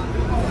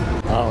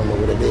 I don't know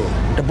what it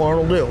is. The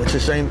Bartle do. It's the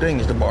same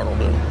thing as the Bartle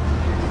do.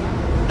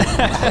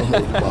 I don't know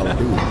what the Bartle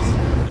do.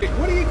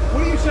 What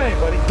are you saying,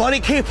 buddy? Buddy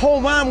keep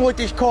hold on with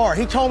this car.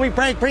 He told me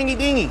bring it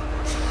dingy.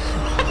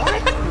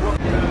 What?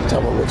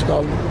 Tell me what's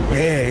called?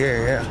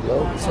 Yeah.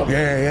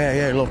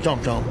 Yeah. Little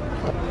chomp.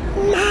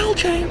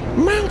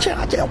 Mouch.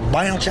 I tell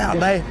bounce out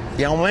there.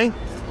 You know what I mean?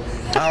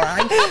 All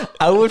right.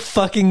 I would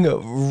fucking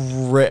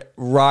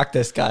rock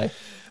this guy.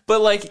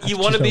 But like, you just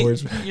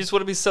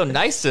want to be so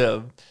nice to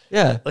him.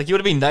 Yeah. Like, you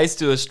want to be nice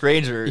to a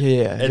stranger.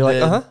 Yeah. And You're like,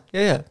 then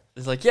yeah.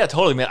 It's like, yeah,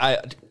 totally, man.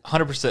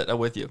 100%. I'm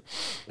with you.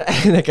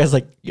 And that guy's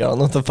like, yo, I don't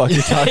know what the fuck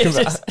you're talking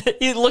about.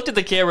 He looked at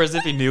the camera as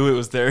if he knew it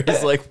was there.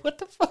 He's like, what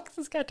the fuck is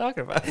this guy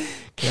talking about?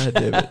 God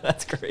damn it.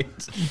 That's great.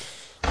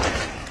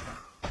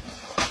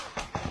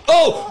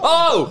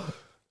 Oh!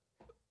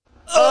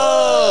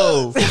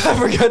 I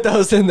forgot that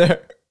was in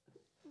there.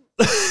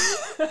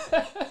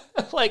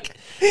 Like,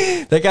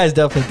 that guy's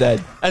definitely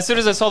dead. As soon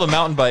as I saw the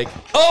mountain bike,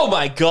 oh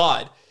my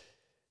God.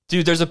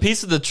 Dude, there's a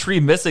piece of the tree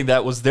missing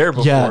that was there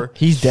before. Yeah,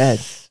 he's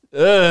dead.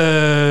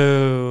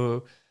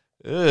 Oh.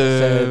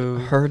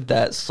 Said, heard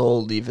that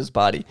soul leave his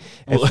body.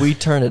 If we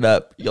turn it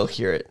up, you'll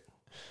hear it.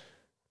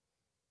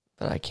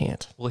 But I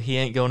can't. Well, he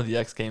ain't going to the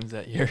X Games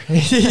that year.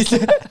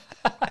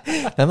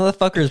 That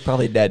motherfucker is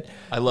probably dead.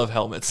 I love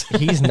helmets.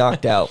 He's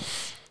knocked out.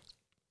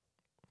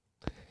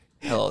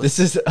 Hell, this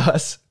is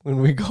us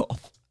when we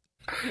golf.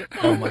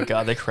 Oh my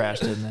God, they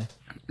crashed, didn't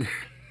they?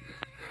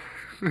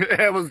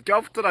 It was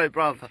golf today,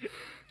 brother.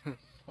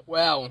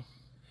 Well,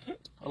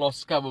 I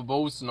lost a couple of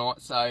balls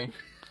tonight, so...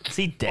 Is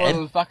he dead? It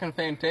was fucking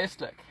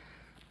fantastic.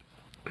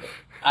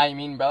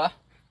 Amen, brother.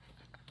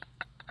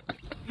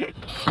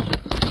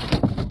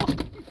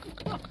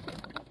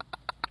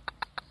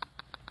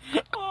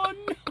 Oh,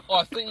 no.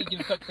 I think you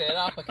can fix that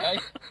up, okay?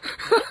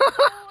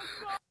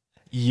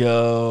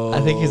 Yo. I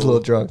think he's a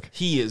little drunk.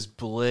 He is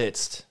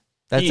blitzed.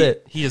 That's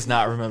it. He does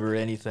not remember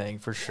anything,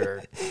 for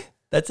sure.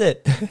 That's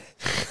it.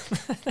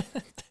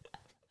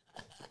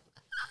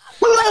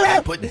 I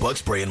put bug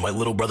spray in my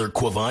little brother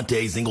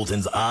Quavante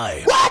Zingleton's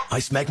eye. What? I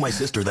smacked my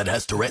sister that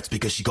has Tourette's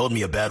because she called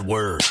me a bad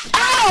word.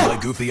 Ow!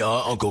 My goofy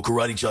uncle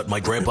karate shot my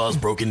grandpa's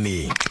broken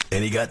knee,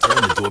 and he got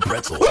turned into a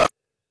pretzel.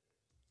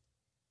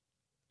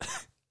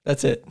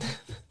 That's it.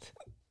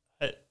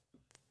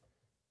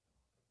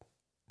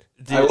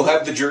 I will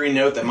have the jury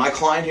note that my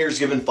client here has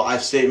given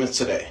 5 statements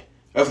today.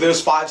 Of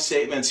those 5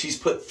 statements, he's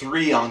put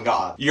 3 on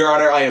God. Your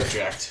Honor, I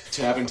object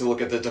to having to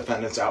look at the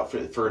defendant's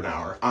outfit for an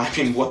hour. I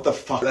mean, what the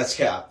fuck? That's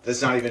cap.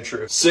 That's not even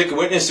true. Sick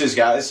witnesses,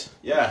 guys.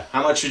 Yeah.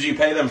 How much should you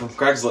pay them from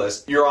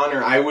Craigslist? Your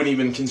Honor, I wouldn't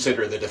even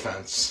consider the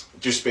defense,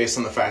 just based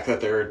on the fact that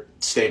their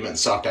statement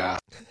sucked ass.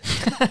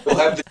 We'll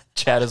have the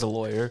Chad is a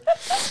lawyer.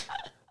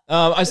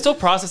 I'm still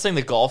processing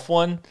the golf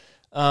one.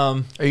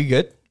 Are you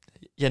good?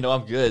 Yeah, no,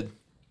 I'm good.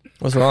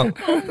 What's wrong?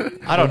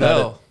 I don't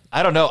know.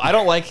 I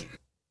don't like...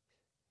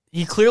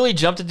 He clearly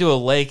jumped into a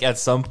lake at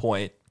some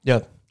point.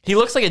 Yeah. He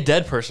looks like a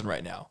dead person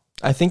right now.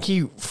 I think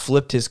he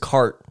flipped his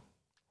cart,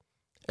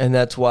 and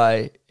that's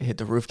why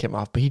the roof came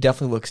off. But he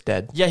definitely looks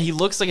dead. Yeah, he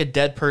looks like a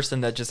dead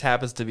person that just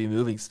happens to be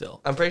moving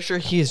still. I'm pretty sure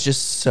he is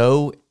just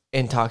so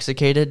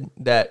intoxicated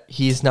that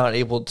he's not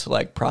able to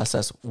like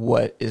process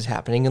what is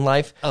happening in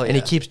life. Oh, yeah. And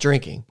he keeps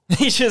drinking.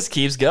 He just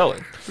keeps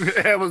going.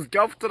 It was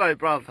golf today,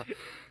 brother.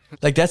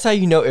 Like, that's how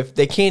you know if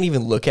they can't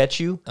even look at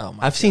you. Oh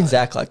my I've seen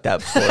Zach like that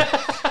before.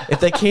 If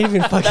they can't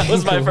even fucking... That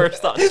was my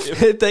first thought, too.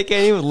 If they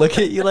can't even look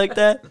at you like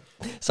that.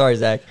 Sorry,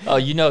 Zach. Oh,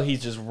 you know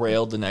he's just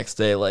railed the next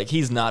day. Like,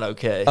 he's not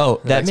okay. Oh,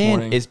 the that next man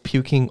morning. is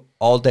puking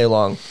all day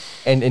long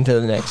and into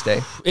the next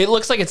day. It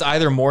looks like it's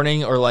either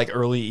morning or, like,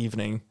 early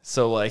evening.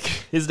 So, like,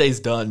 his day's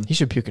done. He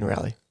should puke and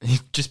rally.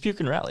 Just puke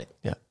and rally.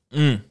 Yeah.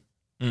 Yeah.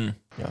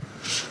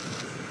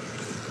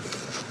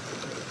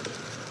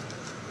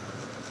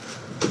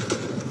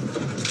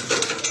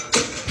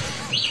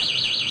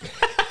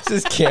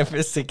 This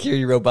campus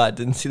security robot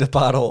didn't see the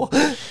pothole.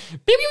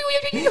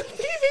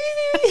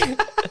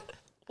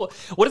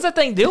 What is that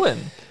thing doing?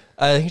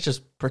 I think it's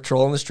just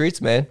patrolling the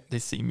streets, man. They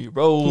see me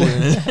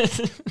rolling.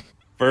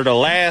 For the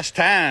last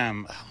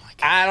time,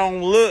 I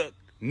don't look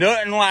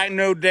nothing like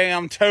no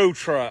damn tow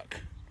truck.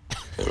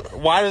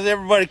 Why does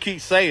everybody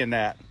keep saying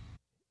that?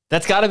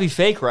 That's got to be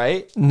fake,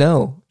 right?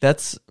 No,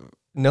 those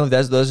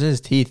are his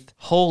teeth.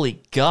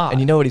 Holy God. And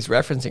you know what he's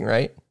referencing,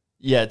 right?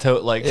 Yeah,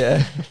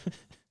 Yeah.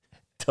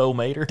 Toe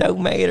mater. Toe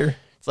mater.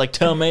 It's like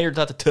tomato,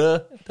 not the tuh.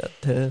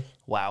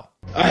 Wow.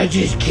 I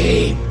just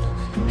came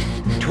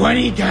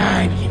 20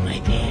 times in my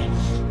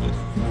pants.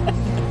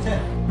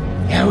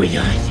 That was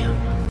awesome.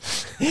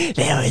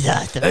 That was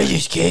awesome. I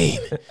just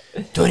came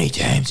 20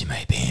 times in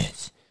my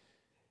pants.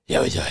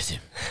 That was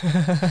awesome.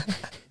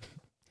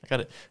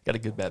 Got a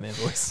good Batman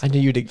voice. I knew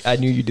you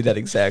did that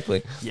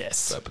exactly. Yes.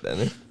 So I put that in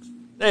there.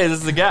 Hey, this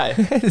is the guy.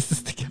 This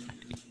is the guy.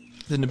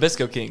 The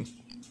Nabisco King.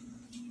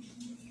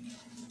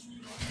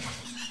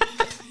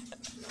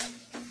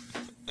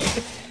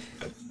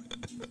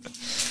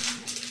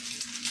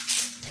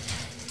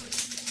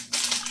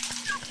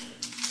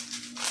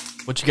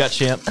 What you got,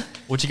 champ?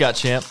 What you got,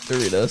 champ?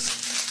 Doritos.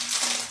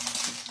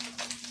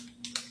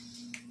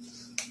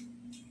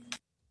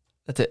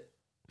 That's it.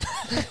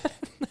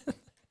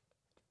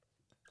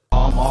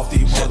 I'm off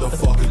these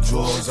motherfucking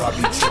drugs. I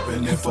be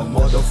tripping if a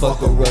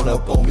motherfucker run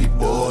up on me,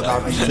 bud.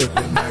 I be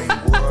tripping. I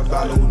ain't worried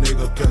about no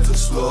nigga catch a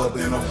slug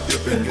and I'm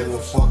dipping. Give a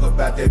fuck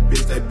about that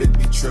bitch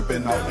be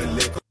tripping off the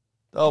liquor.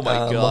 Oh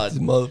my god,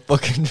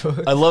 motherfucking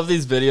drugs. I love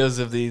these videos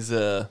of these.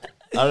 I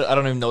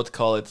don't even know what to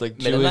call it. It's like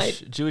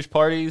Jewish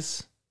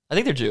parties. I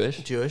think they're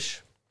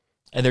Jewish,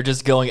 and they're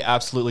just going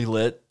absolutely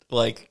lit,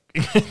 like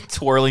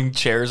twirling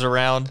chairs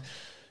around,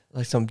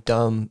 like some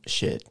dumb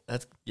shit.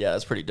 That's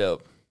pretty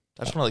dope.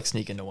 I just want to like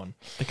sneak into one.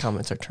 The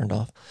comments are turned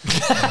off.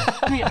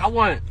 I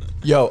want it.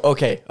 Yo,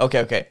 okay.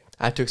 I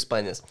have to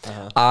explain this.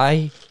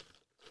 I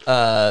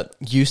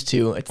used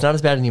to, it's not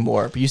as bad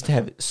anymore, but used to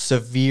have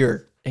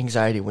severe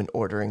anxiety when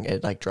ordering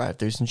at like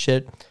drive-thrus and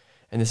shit.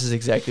 And this is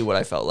exactly what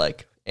I felt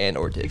like and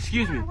or did.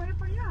 Excuse me.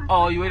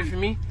 Oh, you waiting for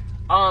me?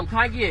 Can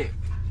I get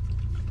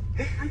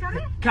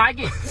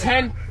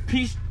 10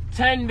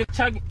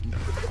 McChuggy?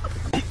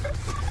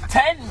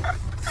 10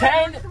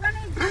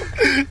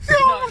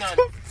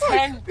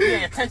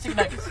 chicken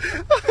nuggets.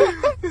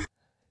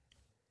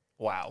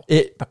 Wow.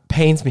 It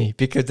pains me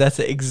because that's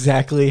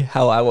exactly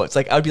how I was.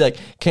 Like, I'd be like,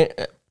 can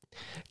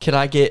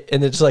I get,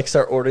 and then just like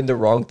start ordering the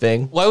wrong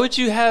thing. Why would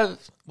you have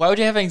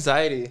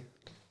anxiety?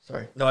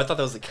 Sorry. No, I thought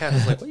that was the cat. I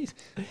was like,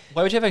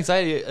 why would you have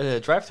anxiety at a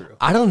drive-thru?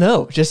 I don't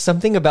know. Just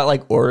something about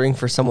like ordering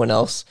for someone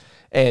else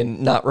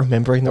and not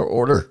remembering their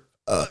order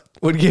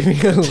would give me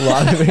a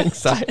lot of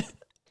anxiety.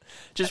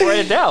 Just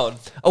write it down.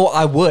 Oh,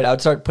 I would. I would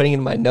start putting it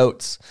in my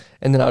notes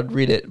and then I would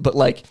read it. But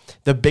like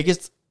the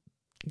biggest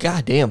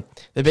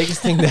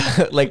thing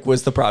that like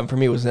was the problem for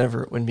me was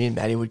when me and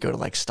Maddie would go to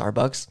like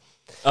Starbucks.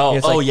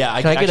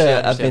 Yeah. Can I get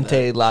a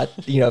venti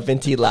latte,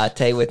 venti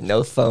latte with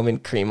no foam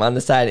and cream on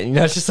the side? And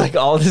it's just like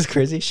all this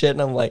crazy shit.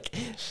 And I'm like,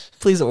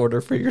 please order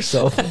for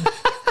yourself.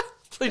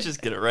 Please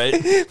just get it right.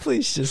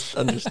 Please just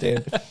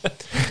understand.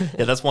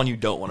 Yeah, that's one you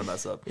don't want to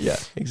mess up. Yeah,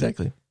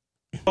 exactly.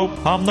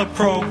 I'm the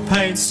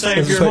propane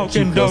savior,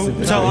 smoking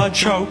dope till I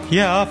choke.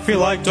 Yeah, I feel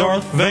like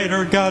Darth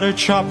Vader. Got a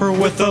chopper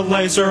with a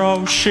laser.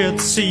 Oh shit,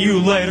 see you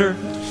later.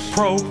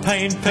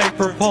 Propane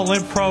paper,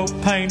 pulling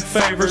propane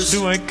favors.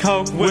 Doing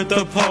coke with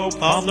the Pope.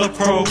 I'm the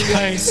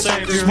propane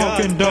savior,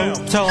 smoking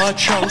dope till I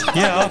choke.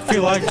 Yeah, I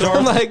feel like Darth.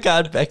 Oh my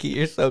god, Becky,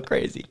 you're so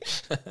crazy.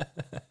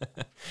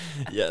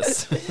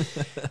 Yes.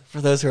 For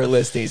those who are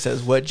listening, he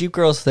says, what Jeep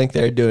girls think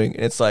they're doing.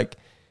 And it's like,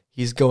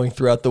 he's going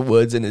throughout the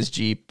woods in his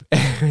Jeep.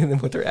 And then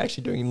what they're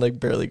actually doing, like,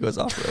 barely goes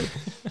off-road.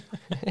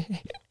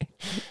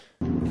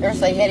 They're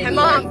saying, hey,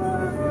 Mom.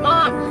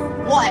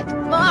 What?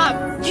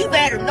 Mom, you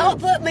better not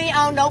put me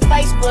on no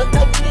Facebook,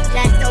 no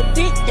TikTok, no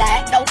dick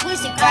that, no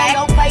pussy crack,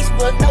 no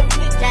Facebook, no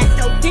TikTok,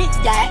 no dick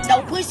that,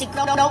 no pussy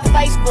crack, no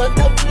Facebook,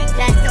 no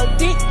TikTok, no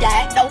dick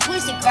that, no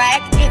pussy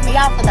crack. Get me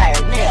off of there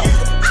now.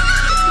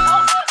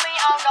 Don't put me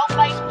on no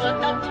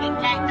Facebook, no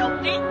TikTok, no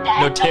dick that.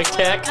 No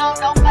tic-tac? No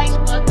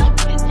Facebook, no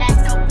TikTok,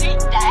 no dick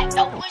that,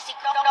 no pussy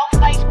crack, no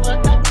Facebook,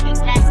 no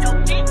TikTok, no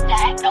dick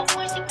that, no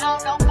pussy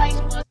crack, no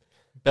Facebook.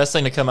 Best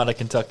thing to come out of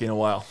Kentucky in a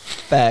while.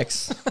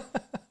 Facts.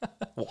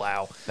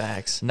 Wow.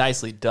 Facts.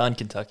 Nicely done,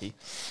 Kentucky.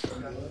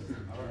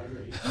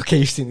 Okay,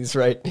 you've seen these,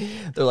 right?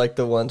 They're like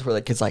the ones where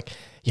the kid's like,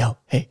 yo,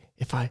 hey,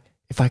 if I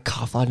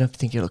cough loud enough,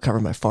 think it'll cover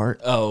my fart?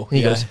 Oh, and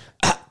he goes,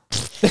 ah.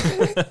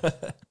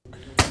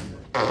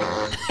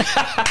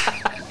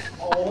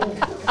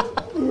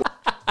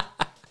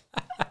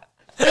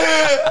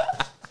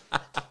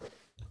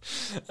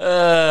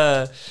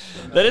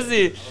 That is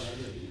the...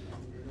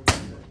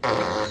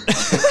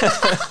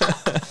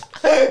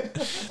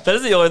 That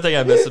is the only thing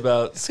I miss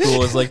about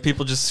school is like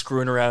people just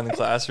screwing around in the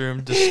classroom,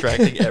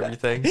 distracting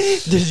everything.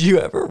 Did you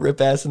ever rip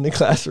ass in the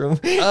classroom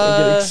and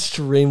get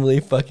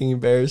extremely fucking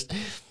embarrassed?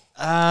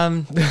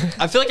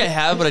 I feel like I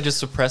have, but I just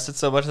suppressed it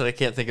so much that I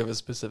can't think of a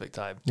specific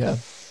time. Yeah.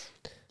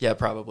 Yeah,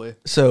 probably.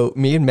 So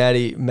me and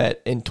Maddie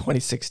met in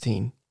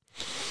 2016.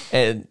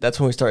 And that's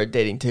when we started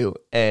dating too.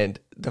 And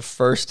it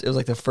was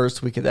like the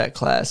first week of that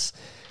class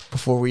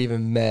before we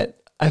even met.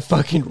 I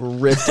fucking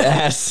ripped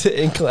ass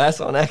in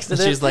class on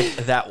accident. She's like,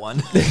 that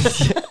one.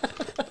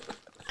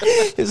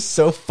 It was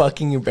so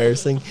fucking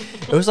embarrassing.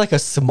 It was like a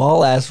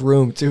small ass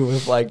room too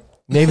with like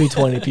maybe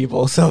 20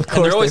 people. So of course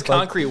and they're always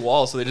concrete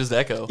walls, so they just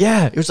echo.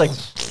 Yeah, it was like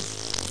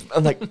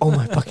I'm like, oh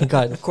my fucking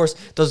God. And of course,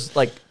 those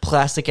like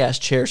plastic ass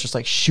chairs just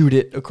like shoot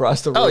it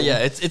across the room. Oh yeah,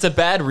 it's a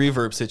bad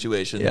reverb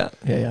situation.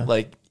 Yeah.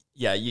 Like,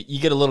 yeah, you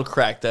get a little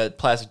crack, that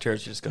plastic chair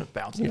is just going to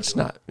bounce. It's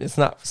not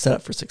set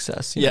up for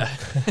success. You know?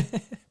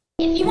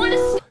 If you want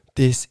to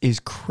This is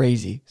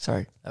crazy.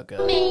 Sorry. Okay.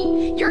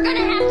 me, you're gonna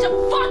have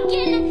to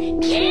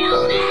fucking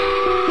kill me.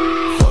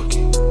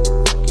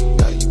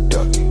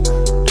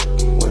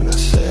 When I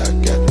say I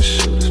got the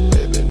shooters,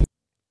 baby.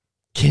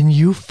 Can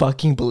you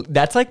fucking believe?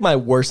 That's like my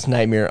worst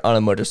nightmare on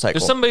a motorcycle.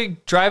 There's somebody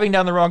driving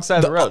down the wrong side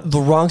of the road.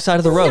 The wrong side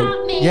of the road.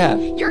 Stop me. Yeah.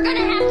 You're gonna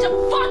have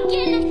to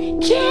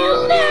fucking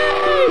kill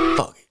me.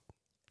 Fuck.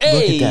 Hey,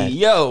 Look at that.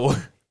 yo.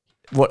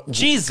 What?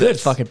 Jesus. Good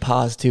fucking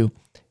pause too.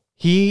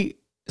 He's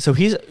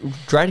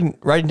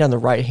riding down the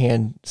right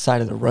hand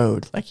side of the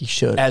road like he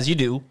should, As you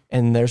do.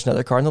 and there's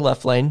another car in the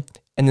left lane,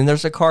 and then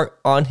there's a car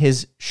on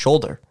his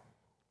shoulder.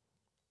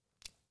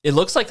 It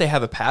looks like they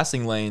have a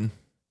passing lane.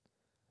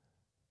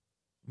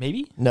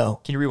 Maybe? No.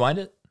 Can you rewind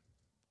it?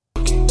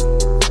 Well,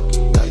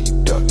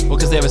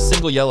 because they have a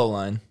single yellow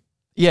line.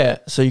 Yeah,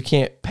 so you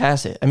can't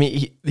pass it. I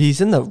mean, he's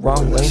in the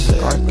wrong lane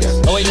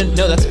regardless. Oh, wait,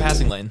 no, that's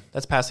passing lane.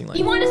 That's passing You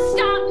lane. want to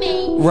stop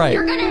me? Right.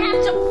 You're gonna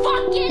have to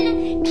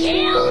fucking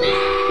kill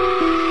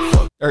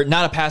me. Or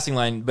not a passing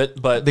line,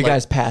 but The like,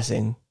 guy's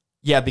passing,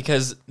 Yeah,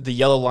 because the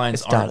yellow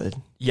lines It's aren't. dotted.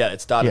 Yeah,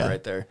 it's dotted Yeah.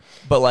 right there.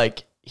 but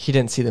like he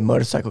didn't see the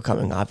motorcycle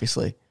coming,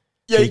 obviously.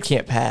 So he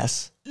can't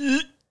pass.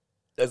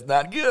 That's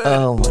not good.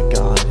 Oh my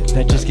God,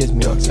 that just gives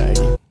me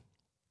anxiety.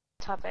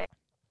 Topic.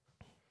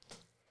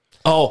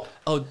 Oh,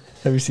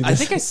 Have you seen I this?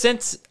 think I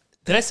sent.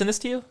 Did I send this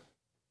to you?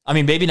 I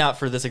mean, maybe not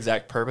for this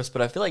exact purpose,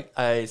 but I feel like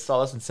I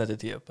saw this and sent it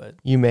to you. But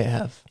You may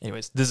have.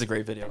 anyways, this is a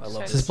great video. I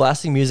love This is this.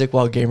 blasting music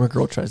while gamer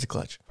girl tries to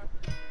clutch.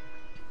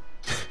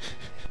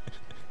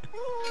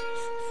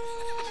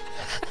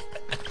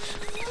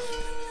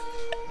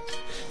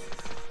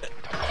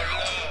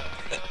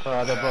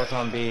 They're both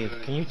on B.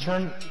 Can you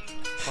turn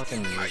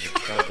fucking music?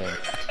 Goddamn.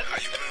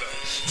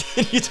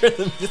 Can you turn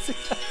the music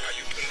down?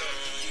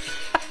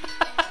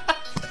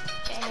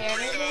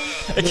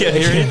 I can't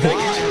hear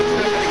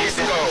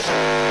anything.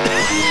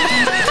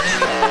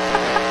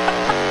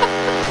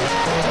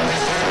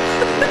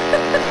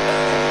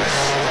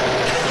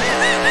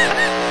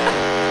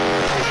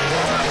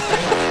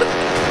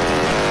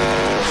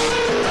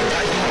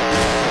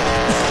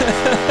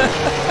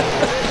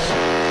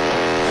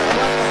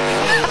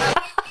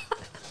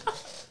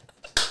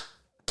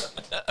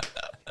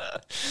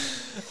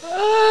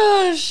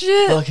 Oh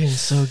shit! Fucking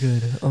so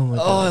good. Oh my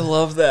Oh, I God.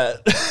 love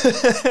that.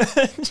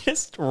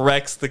 Just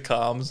wrecks the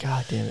comms.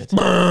 God damn it.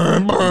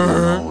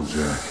 No,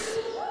 Jack.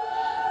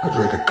 I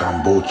drank a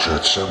kombucha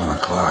at 7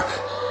 o'clock.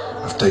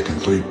 I've taken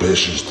 3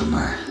 bitches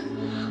tonight.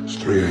 It's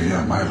 3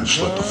 a.m. I haven't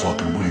slept a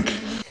fucking wink.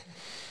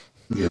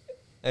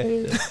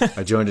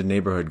 I joined a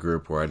neighborhood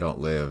group where I don't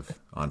live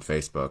on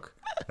Facebook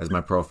as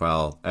my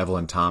profile,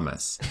 Evelyn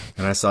Thomas.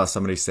 And I saw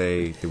somebody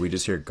say, "Did we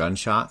just hear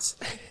gunshots?"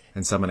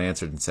 And someone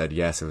answered and said,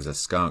 "Yes, it was a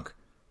skunk."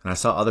 And I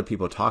saw other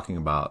people talking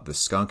about the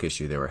skunk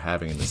issue they were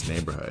having in this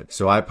neighborhood.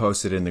 So I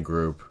posted in the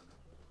group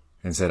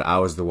and said I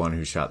was the one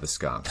who shot the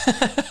skunk.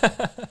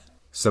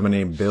 Someone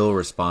named Bill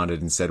responded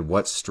and said,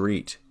 "What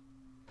street?"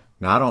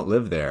 Now, I don't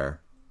live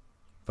there,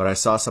 but I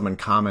saw someone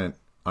comment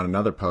on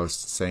another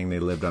post saying they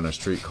lived on a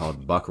street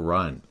called Buck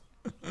Run.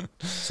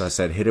 So I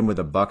said, "Hit him with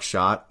a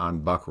buckshot on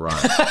Buck Run.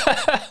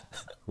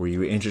 Were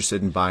you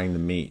interested in buying the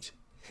meat?"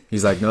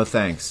 He's like, "No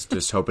thanks,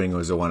 just hoping it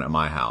was the one at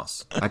my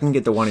house." "I can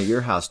get the one at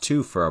your house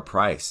too for a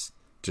price.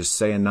 Just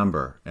say a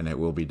number and it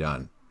will be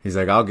done." He's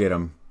like, "I'll get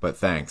him, but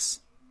thanks."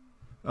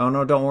 "Oh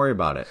no, don't worry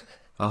about it.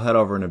 I'll head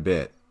over in a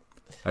bit.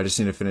 I just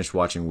need to finish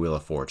watching Wheel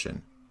of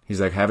Fortune."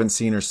 He's like, "Haven't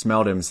seen or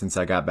smelled him since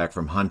I got back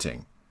from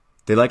hunting.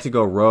 They like to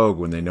go rogue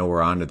when they know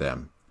we're onto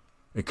them.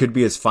 It could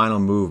be his final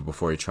move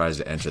before he tries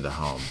to enter the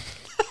home.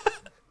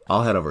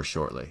 I'll head over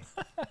shortly."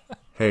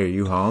 "Hey, are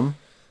you home?"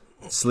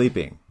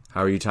 "Sleeping.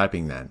 How are you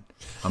typing then?"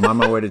 "I'm on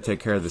my way to take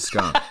care of the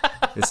skunk.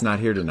 It's not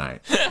here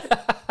tonight."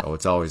 "Oh,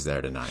 it's always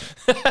there tonight."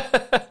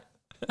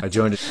 I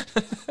joined it.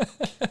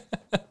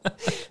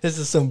 This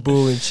is some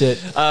bullying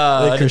shit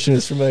that Christian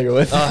is familiar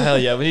with. Oh hell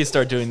yeah, we need to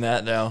start doing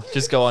that now.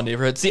 Just go on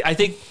neighborhood. See, I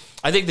think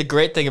the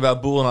great thing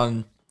about bullying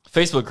on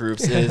Facebook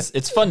groups is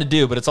it's fun to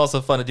do, but it's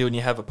also fun to do when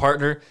you have a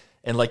partner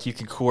and like you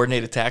can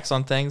coordinate attacks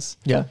on things.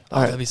 Yeah. Oh, All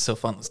right. that'd be so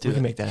fun. Let's do it. We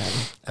can make that happen.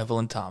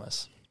 Evelyn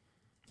Thomas.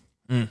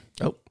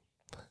 Oh.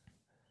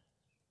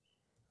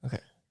 Okay.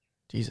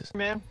 Jesus.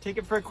 Man, take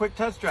it for a quick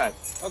test drive.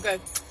 Okay.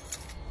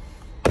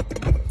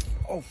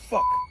 Oh,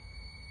 fuck.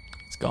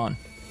 It's gone.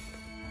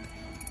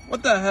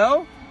 What the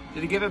hell?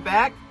 Did he give it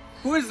back?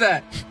 Who is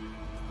that?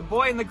 The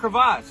boy in the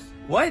crevasse.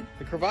 What?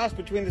 The crevasse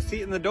between the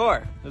seat and the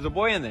door. There's a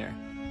boy in there.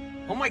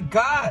 Oh my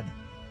god!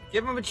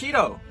 Give him a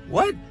Cheeto.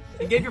 What?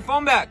 He gave your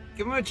phone back.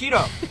 Give him a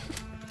Cheeto.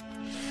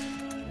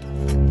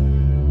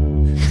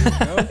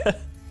 No?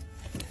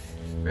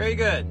 Very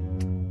good.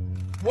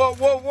 Whoa,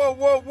 whoa, whoa,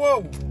 whoa,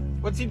 whoa!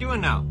 What's he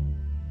doing now?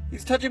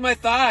 He's touching my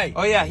thigh.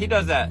 Oh yeah, he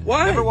does that.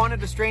 What? Ever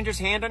wanted a stranger's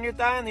hand on your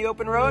thigh on the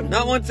open road?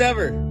 Not once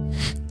ever.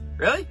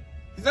 Really?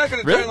 He's not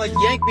gonna Really? try and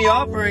like yank me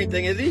off or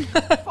anything, is he?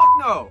 Fuck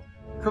no.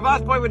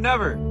 Crevasse boy would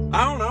never.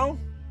 I don't know.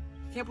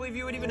 Can't believe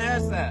you would even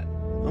ask that.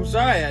 I'm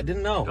sorry, I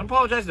didn't know. Don't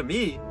apologize to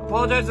me.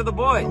 Apologize to the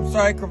boy. I'm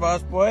sorry,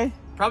 Crevasse boy.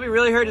 Probably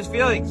really hurt his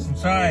feelings. I'm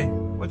sorry.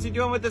 What's he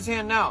doing with his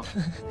hand now?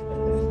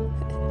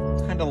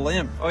 It's kind of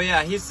limp. Oh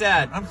yeah, he's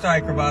sad. I'm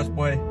sorry, Crevasse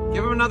boy.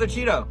 Give him another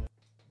Cheeto.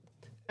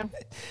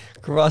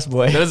 Crevasse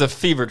boy. That is a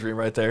fever dream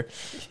right there.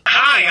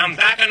 Hi, I'm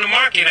back on the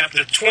market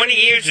after 20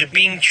 years of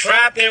being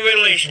trapped in a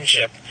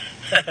relationship.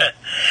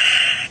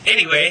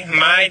 Anyway,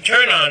 my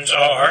turn-ons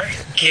are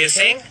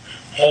kissing,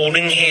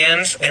 holding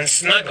hands, and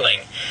snuggling.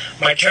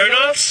 My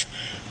turn-offs?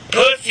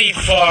 Pussy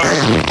fart.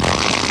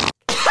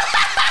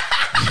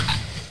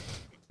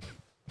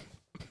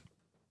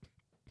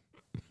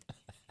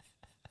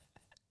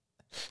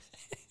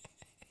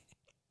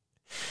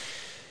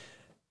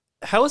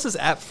 How is this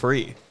app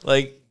free?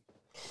 Like,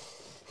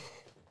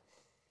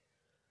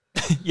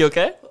 you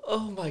okay?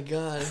 Oh my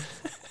god.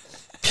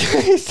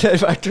 He said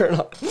if I turn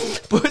off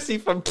pussy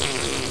from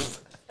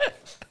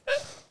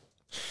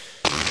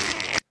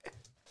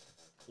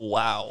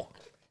Wow.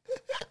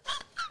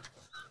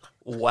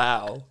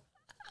 Wow.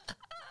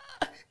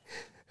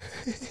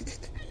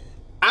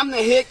 I'm the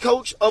head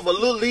coach of a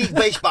little league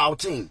baseball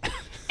team,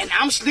 and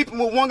I'm sleeping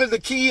with one of the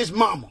kids'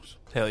 mamas,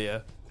 Hell yeah.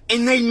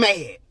 and they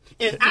mad,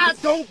 and I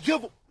don't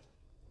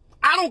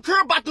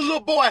care about the little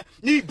boy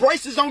need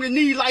braces on his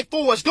knee like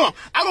Forrest Gump.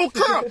 I don't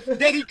care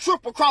that he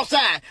triple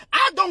cross-eyed.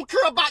 I don't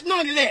care about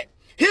none of that.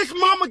 His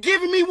mama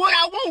giving me what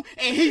I want,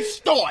 and he's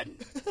starting.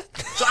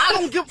 So I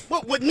don't give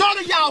what none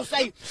of y'all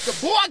say. The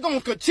boy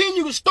gonna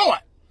continue to start.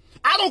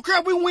 I don't care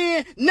if we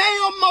win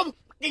now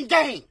motherfucking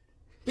game,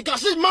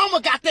 because his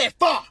mama got that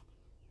far.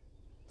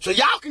 So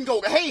y'all can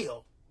go to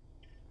hell.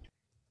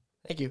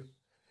 Thank you.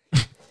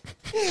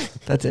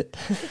 That's it.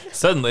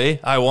 Suddenly,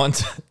 I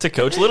want to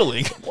coach Little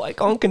League. Why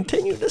can't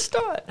continue to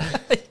start?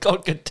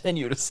 Can't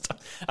continue to start.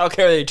 I don't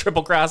care if they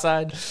triple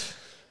cross-eyed.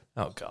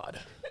 Oh, God.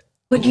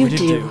 What would you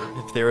do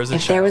if there was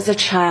a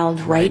child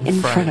right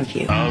in front of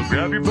you? I'll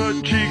grab your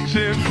butt cheeks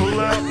and pull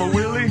out my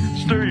willy,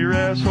 stir your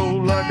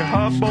asshole like a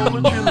hot bowl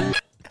of chili.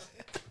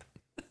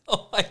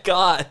 Oh, my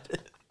God.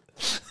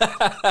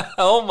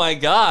 Oh, my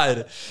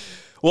God.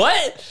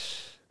 What?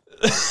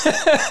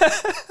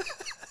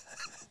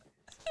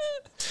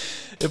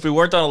 If we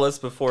weren't on a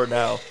list before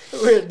now,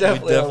 we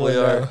definitely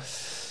are.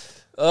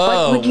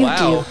 Oh, what would you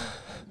wow. do?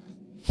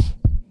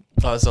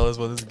 Oh, I saw this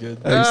one. This is good.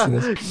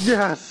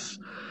 Yes.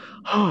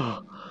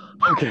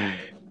 Okay.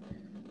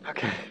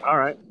 All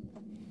right.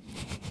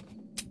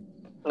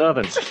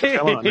 Nothing.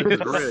 Come on. This is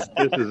great.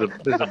 This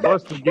is a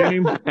busted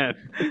game. I'm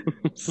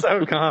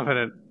so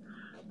confident.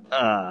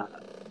 You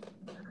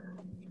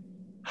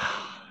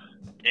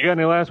got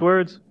any last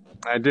words?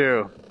 I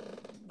do.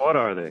 What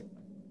are they?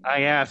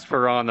 I asked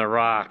for On the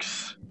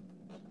Rocks.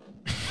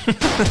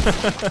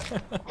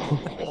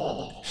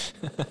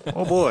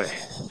 Oh boy.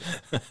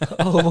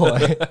 Oh boy.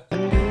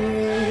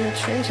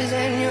 So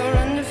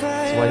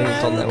why didn't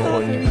you call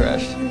 911 when you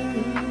crashed?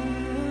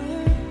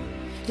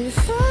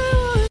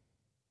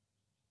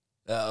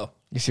 Uh-oh.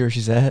 You see where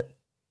she's at?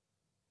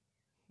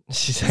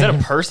 She's Is that a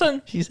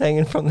person? She's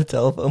hanging from the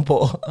telephone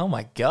pole. Oh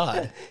my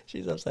God.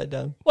 She's upside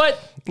down. What?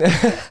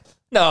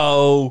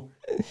 No.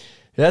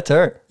 That's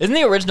her. Isn't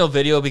the original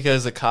video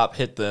because the cop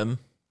hit them,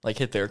 like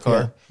hit their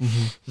car? Yeah.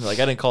 Mm-hmm. They're like,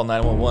 I didn't call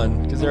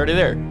 911 because they're already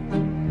there.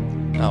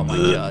 Oh my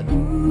God.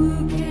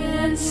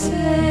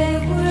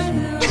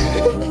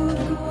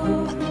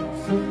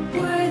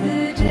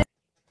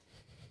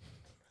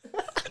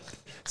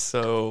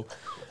 So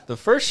the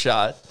first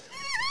shot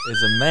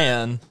is a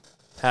man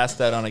passed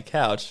out on a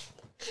couch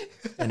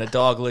and a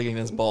dog licking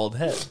his bald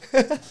head.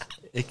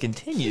 It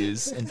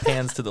continues and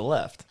pans to the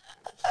left,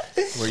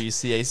 where you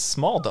see a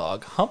small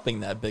dog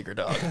humping that bigger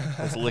dog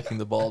that's licking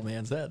the bald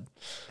man's head.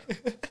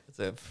 It's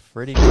a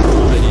pretty cool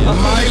video.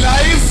 My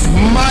life,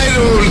 my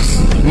rules,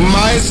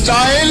 my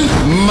style,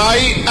 my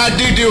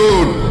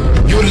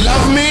attitude. You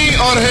love me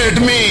or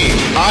hate me,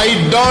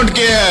 I don't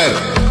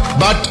care.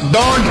 But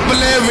don't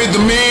play with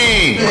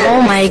me.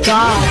 Oh my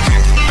God.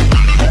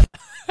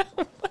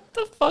 What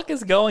the fuck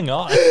is going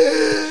on?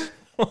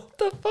 What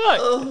the fuck?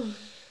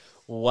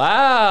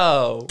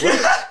 Wow.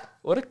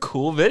 What a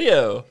cool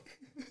video.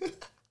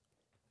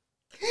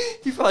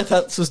 You probably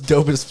thought this was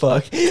dope as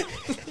fuck.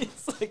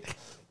 It's like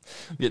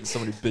I'm getting so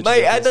many bitches.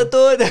 My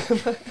attitude.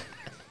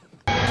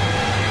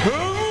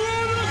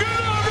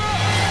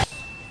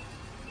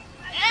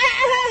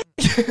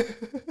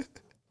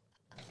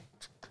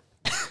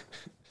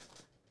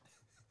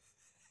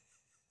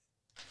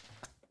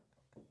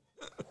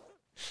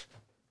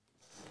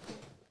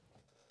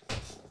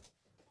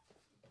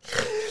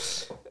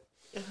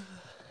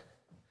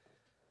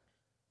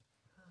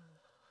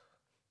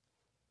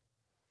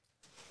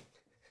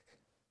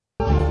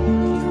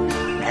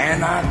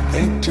 And I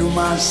think to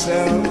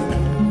myself,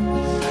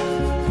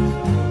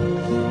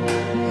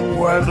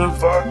 what the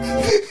fuck?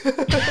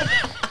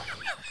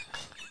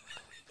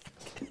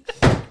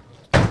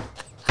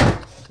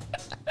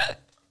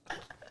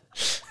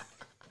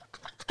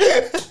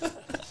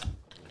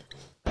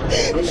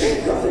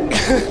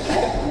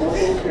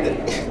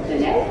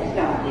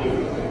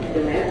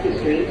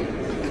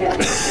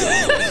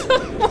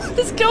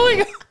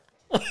 doing?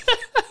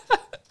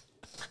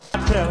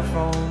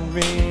 Telephone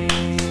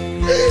ring.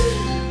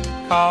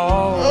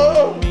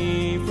 Call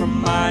me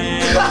from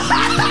Miami.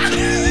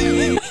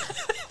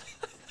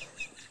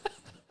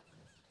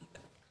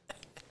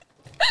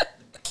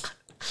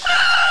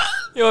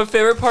 You know, my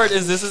favorite part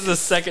is this is the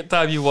second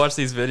time you watch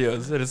these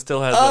videos and it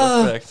still has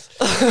that effect.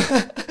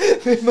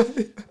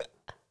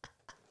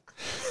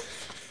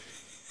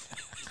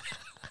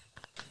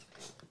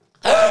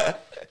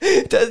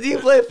 Does he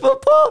play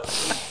football?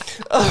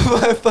 Oh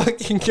my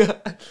fucking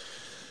god.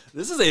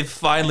 This is a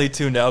finely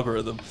tuned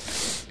algorithm.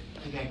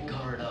 I got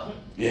covered up.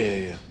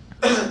 Yeah.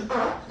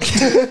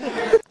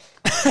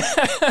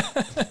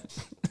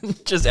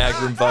 Just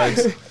Akron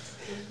vibes.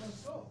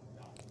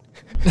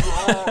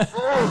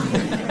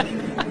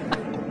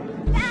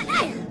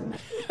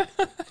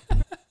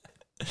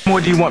 What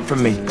more do you want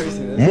from me?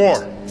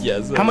 More.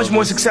 Yes. How much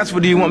more successful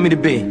do you want me to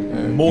be?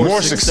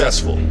 More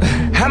successful.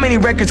 How many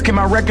records can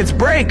my records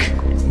break?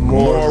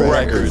 More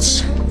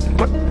records.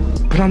 But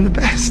I'm the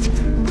best.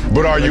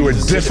 But are you a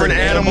different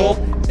animal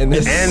and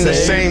the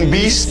same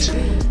beast?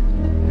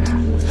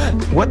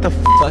 What the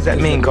f does that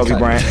mean, Kobe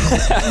Bryant?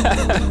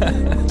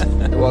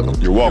 You're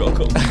welcome. You're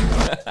welcome.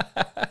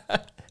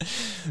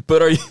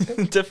 But are you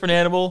a different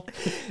animal?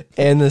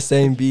 And the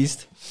same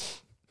beast.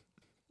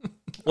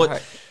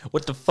 What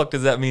the fuck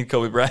does that mean,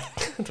 Kobe Bryant?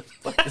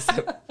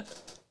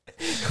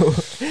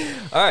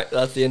 All right,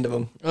 that's the end of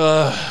them. We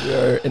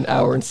are an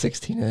hour and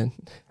 16 in.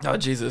 Oh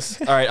Jesus!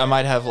 All right, I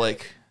might have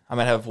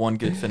one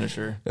good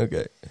finisher.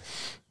 Okay.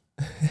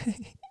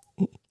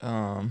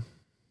 Hang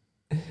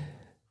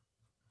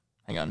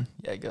on.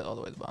 Yeah, go all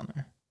the way to the bottom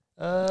there.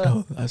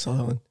 I saw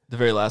that one. The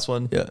very last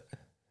one. Yeah.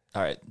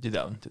 All right, do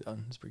that one.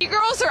 It's pretty You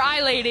girls or I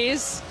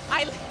ladies?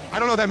 I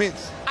don't know what that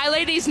means. I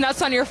ladies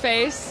nuts on your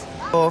face.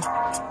 Oh,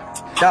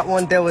 that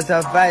one there was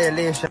a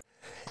violation.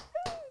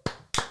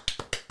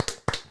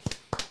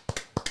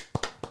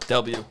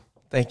 W.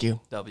 Thank you.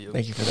 W.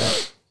 Thank you for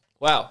that.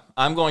 Wow,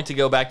 I'm going to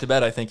go back to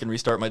bed, I think, and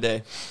restart my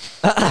day.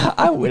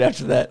 I would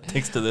after that.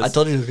 Thanks to this. I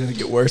told you it was going to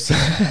get worse.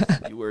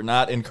 You were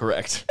not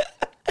incorrect.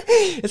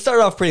 It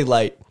started off pretty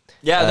light.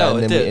 Yeah, no, and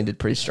it then did. We ended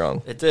pretty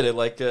strong. It did. It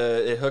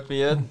hooked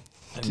me in,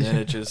 and then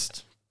it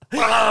just.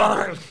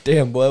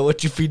 Damn, boy,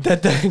 what you feed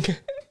that thing?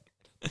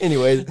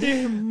 Anyways,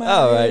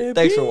 all right.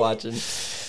 Thanks for watching.